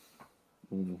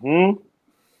 We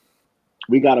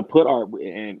got to put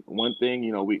and one thing,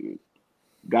 you know, we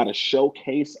got to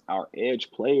showcase our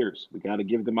edge players. We got to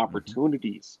give them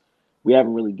opportunities. We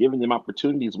haven't really given them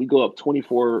opportunities. We go up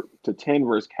 24-10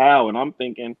 versus Cal, and I'm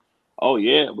thinking, oh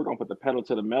yeah, we're gonna put the pedal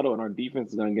to the metal, and our defense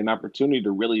is gonna get an opportunity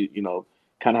to really, you know,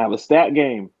 kind of have a stat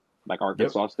game like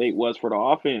Arkansas State was for the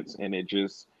offense, and it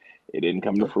didn't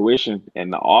come to fruition.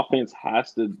 And the offense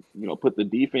has to, you know, put the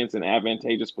defense in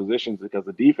advantageous positions because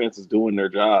the defense is doing their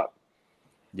job.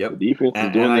 The defense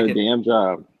is doing their damn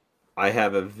job. I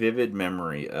have a vivid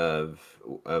memory of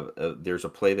there's a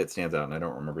play that stands out, and I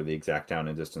don't remember the exact down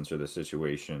and distance or the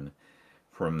situation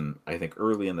from, I think,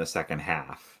 early in the second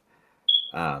half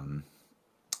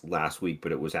last week,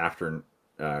 but it was after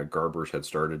Garbers had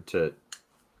started to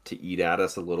eat at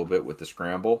us a little bit with the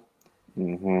scramble.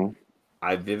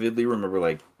 I vividly remember,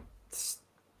 like,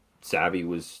 Savvy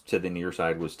was to the near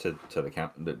side, was to the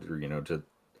count, you know,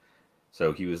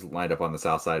 so he was lined up on the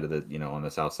south side of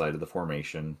the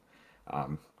formation.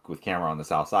 With camera on the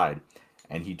south side,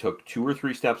 and he took 2 or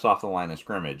 3 steps off the line of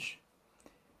scrimmage,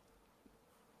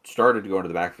 started to go into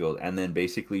the backfield, and then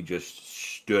basically just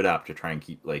stood up to try and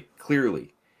keep, like,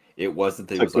 clearly it wasn't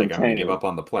that he was like, I'm going to give up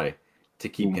on the play, to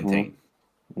keep contained.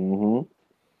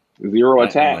 Zero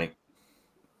attack.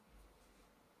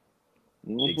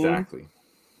 Exactly.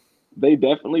 They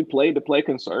definitely played to play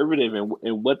conservative,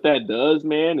 and what that does,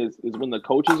 man, is when the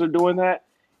coaches are doing that,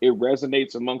 it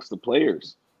resonates amongst the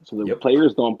players. So the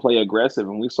players don't play aggressive.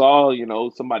 And we saw, you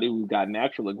know, somebody who got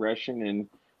natural aggression in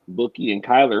Buki and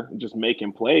Kyler just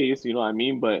making plays, you know what I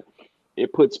mean? But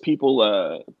it puts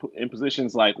people in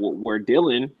positions like where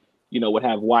Dylan, you know, would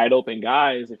have wide open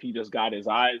guys if he just got his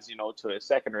eyes, you know, to a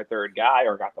second or third guy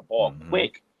or got the ball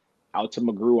quick out to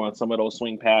McGrew on some of those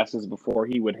swing passes before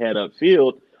he would head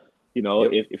upfield. You know,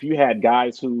 if you had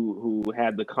guys who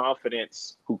had the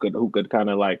confidence, who could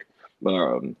kind of like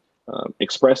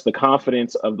express the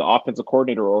confidence of the offensive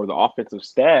coordinator or the offensive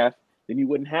staff, then you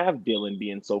wouldn't have Dylan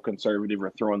being so conservative or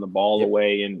throwing the ball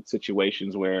away in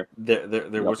situations where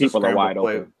there was people are wide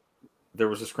open. There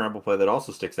was a scramble play that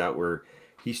also sticks out where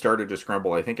he started to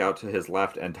scramble, I think, out to his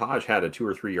left, and Taj had a 2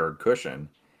 or 3 yard cushion,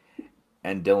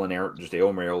 and Dylan just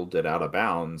air-mailed it out of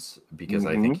bounds because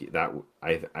I think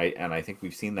I think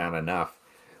we've seen that enough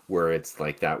where it's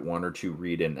like that 1 or 2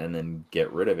 read and then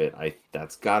get rid of it.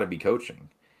 That's got to be coaching.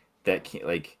 That can't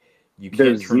like you can't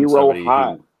there's turn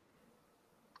somebody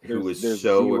who was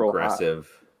so aggressive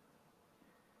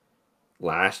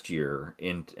last year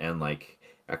and like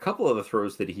a couple of the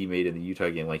throws that he made in the Utah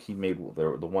game, like he made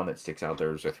the one that sticks out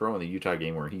there is a throw in the Utah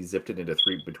game where he zipped it into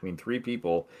between 3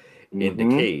 people into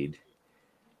Cade.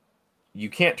 You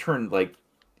can't turn like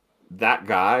that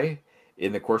guy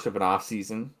in the course of an off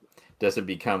season doesn't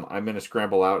become I'm going to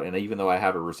scramble out, and even though I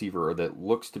have a receiver that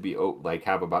looks to be like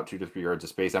have about 2 to 3 yards of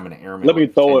space, I'm going to airman. Let me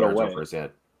throw it away over his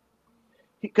head.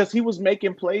 Because he was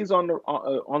making plays on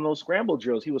those scramble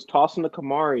drills. He was tossing to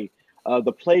Kamari.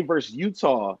 The play versus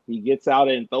Utah, he gets out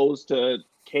and throws to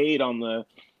Cade on the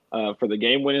for the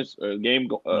game winners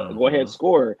go ahead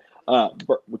score.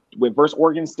 With versus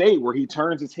Oregon State, where he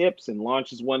turns his hips and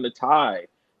launches one to tie.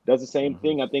 Does the same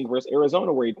thing, I think, versus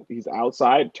Arizona, where he's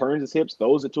outside, turns his hips,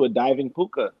 throws it to a diving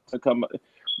Puka to come.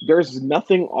 There's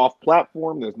nothing off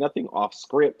platform. There's nothing off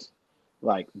script.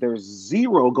 Like, there's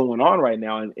zero going on right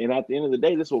now. And at the end of the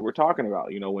day, this is what we're talking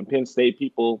about. You know, when Penn State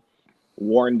people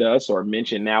warned us or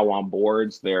mentioned now on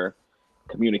boards their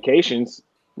communications,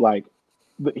 like,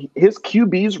 his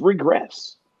QBs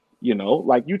regress. You know,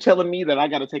 like you telling me that I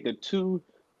got to take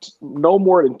no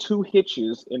more than 2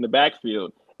 hitches in the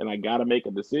backfield and I got to make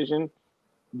a decision,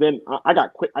 then I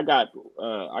got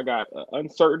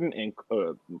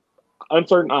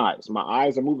uncertain eyes. My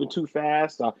eyes are moving too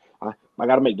fast. I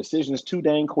got to make decisions too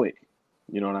dang quick.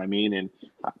 You know what I mean? And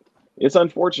it's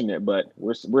unfortunate, but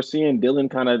we're seeing Dylan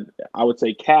kind of, I would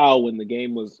say, Cal when the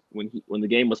game was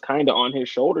kind of on his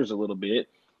shoulders a little bit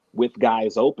with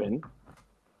guys open.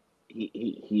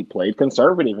 He played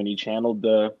conservative and he channeled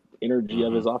the energy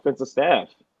of his offensive staff.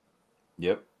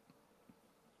 Yep.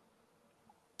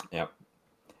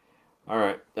 All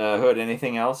right, Hood.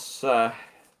 Anything else? No.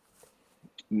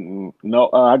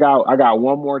 I got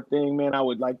one more thing, man. I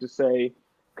would like to say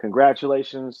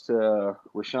congratulations to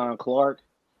Rashawn Clark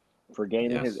for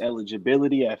gaining his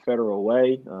eligibility at Federal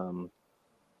Way.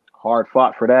 Hard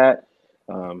fought for that.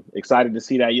 Excited to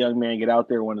see that young man get out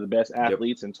there, one of the best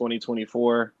athletes in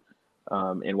 2024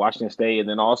 in Washington State. And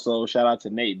then also shout out to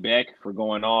Nate Beck for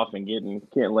going off and getting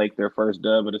Kent Lake their first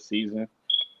dub of the season.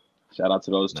 Shout out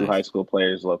to those 2 high school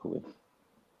players locally.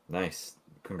 Nice.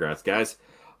 Congrats, guys.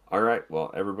 All right.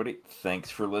 Well, everybody, thanks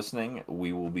for listening.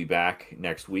 We will be back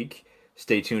next week.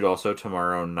 Stay tuned also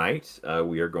tomorrow night.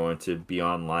 We are going to be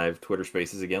on live Twitter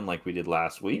Spaces again like we did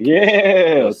last week.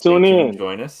 Yeah, tune in.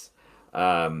 Join us.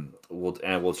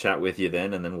 We'll chat with you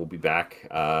then, and then we'll be back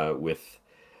with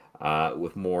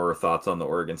more thoughts on the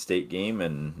Oregon State game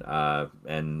and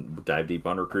dive deep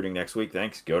on recruiting next week.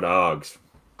 Thanks. Go Dogs.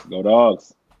 Go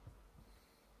Dogs.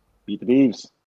 Beat the Beavs.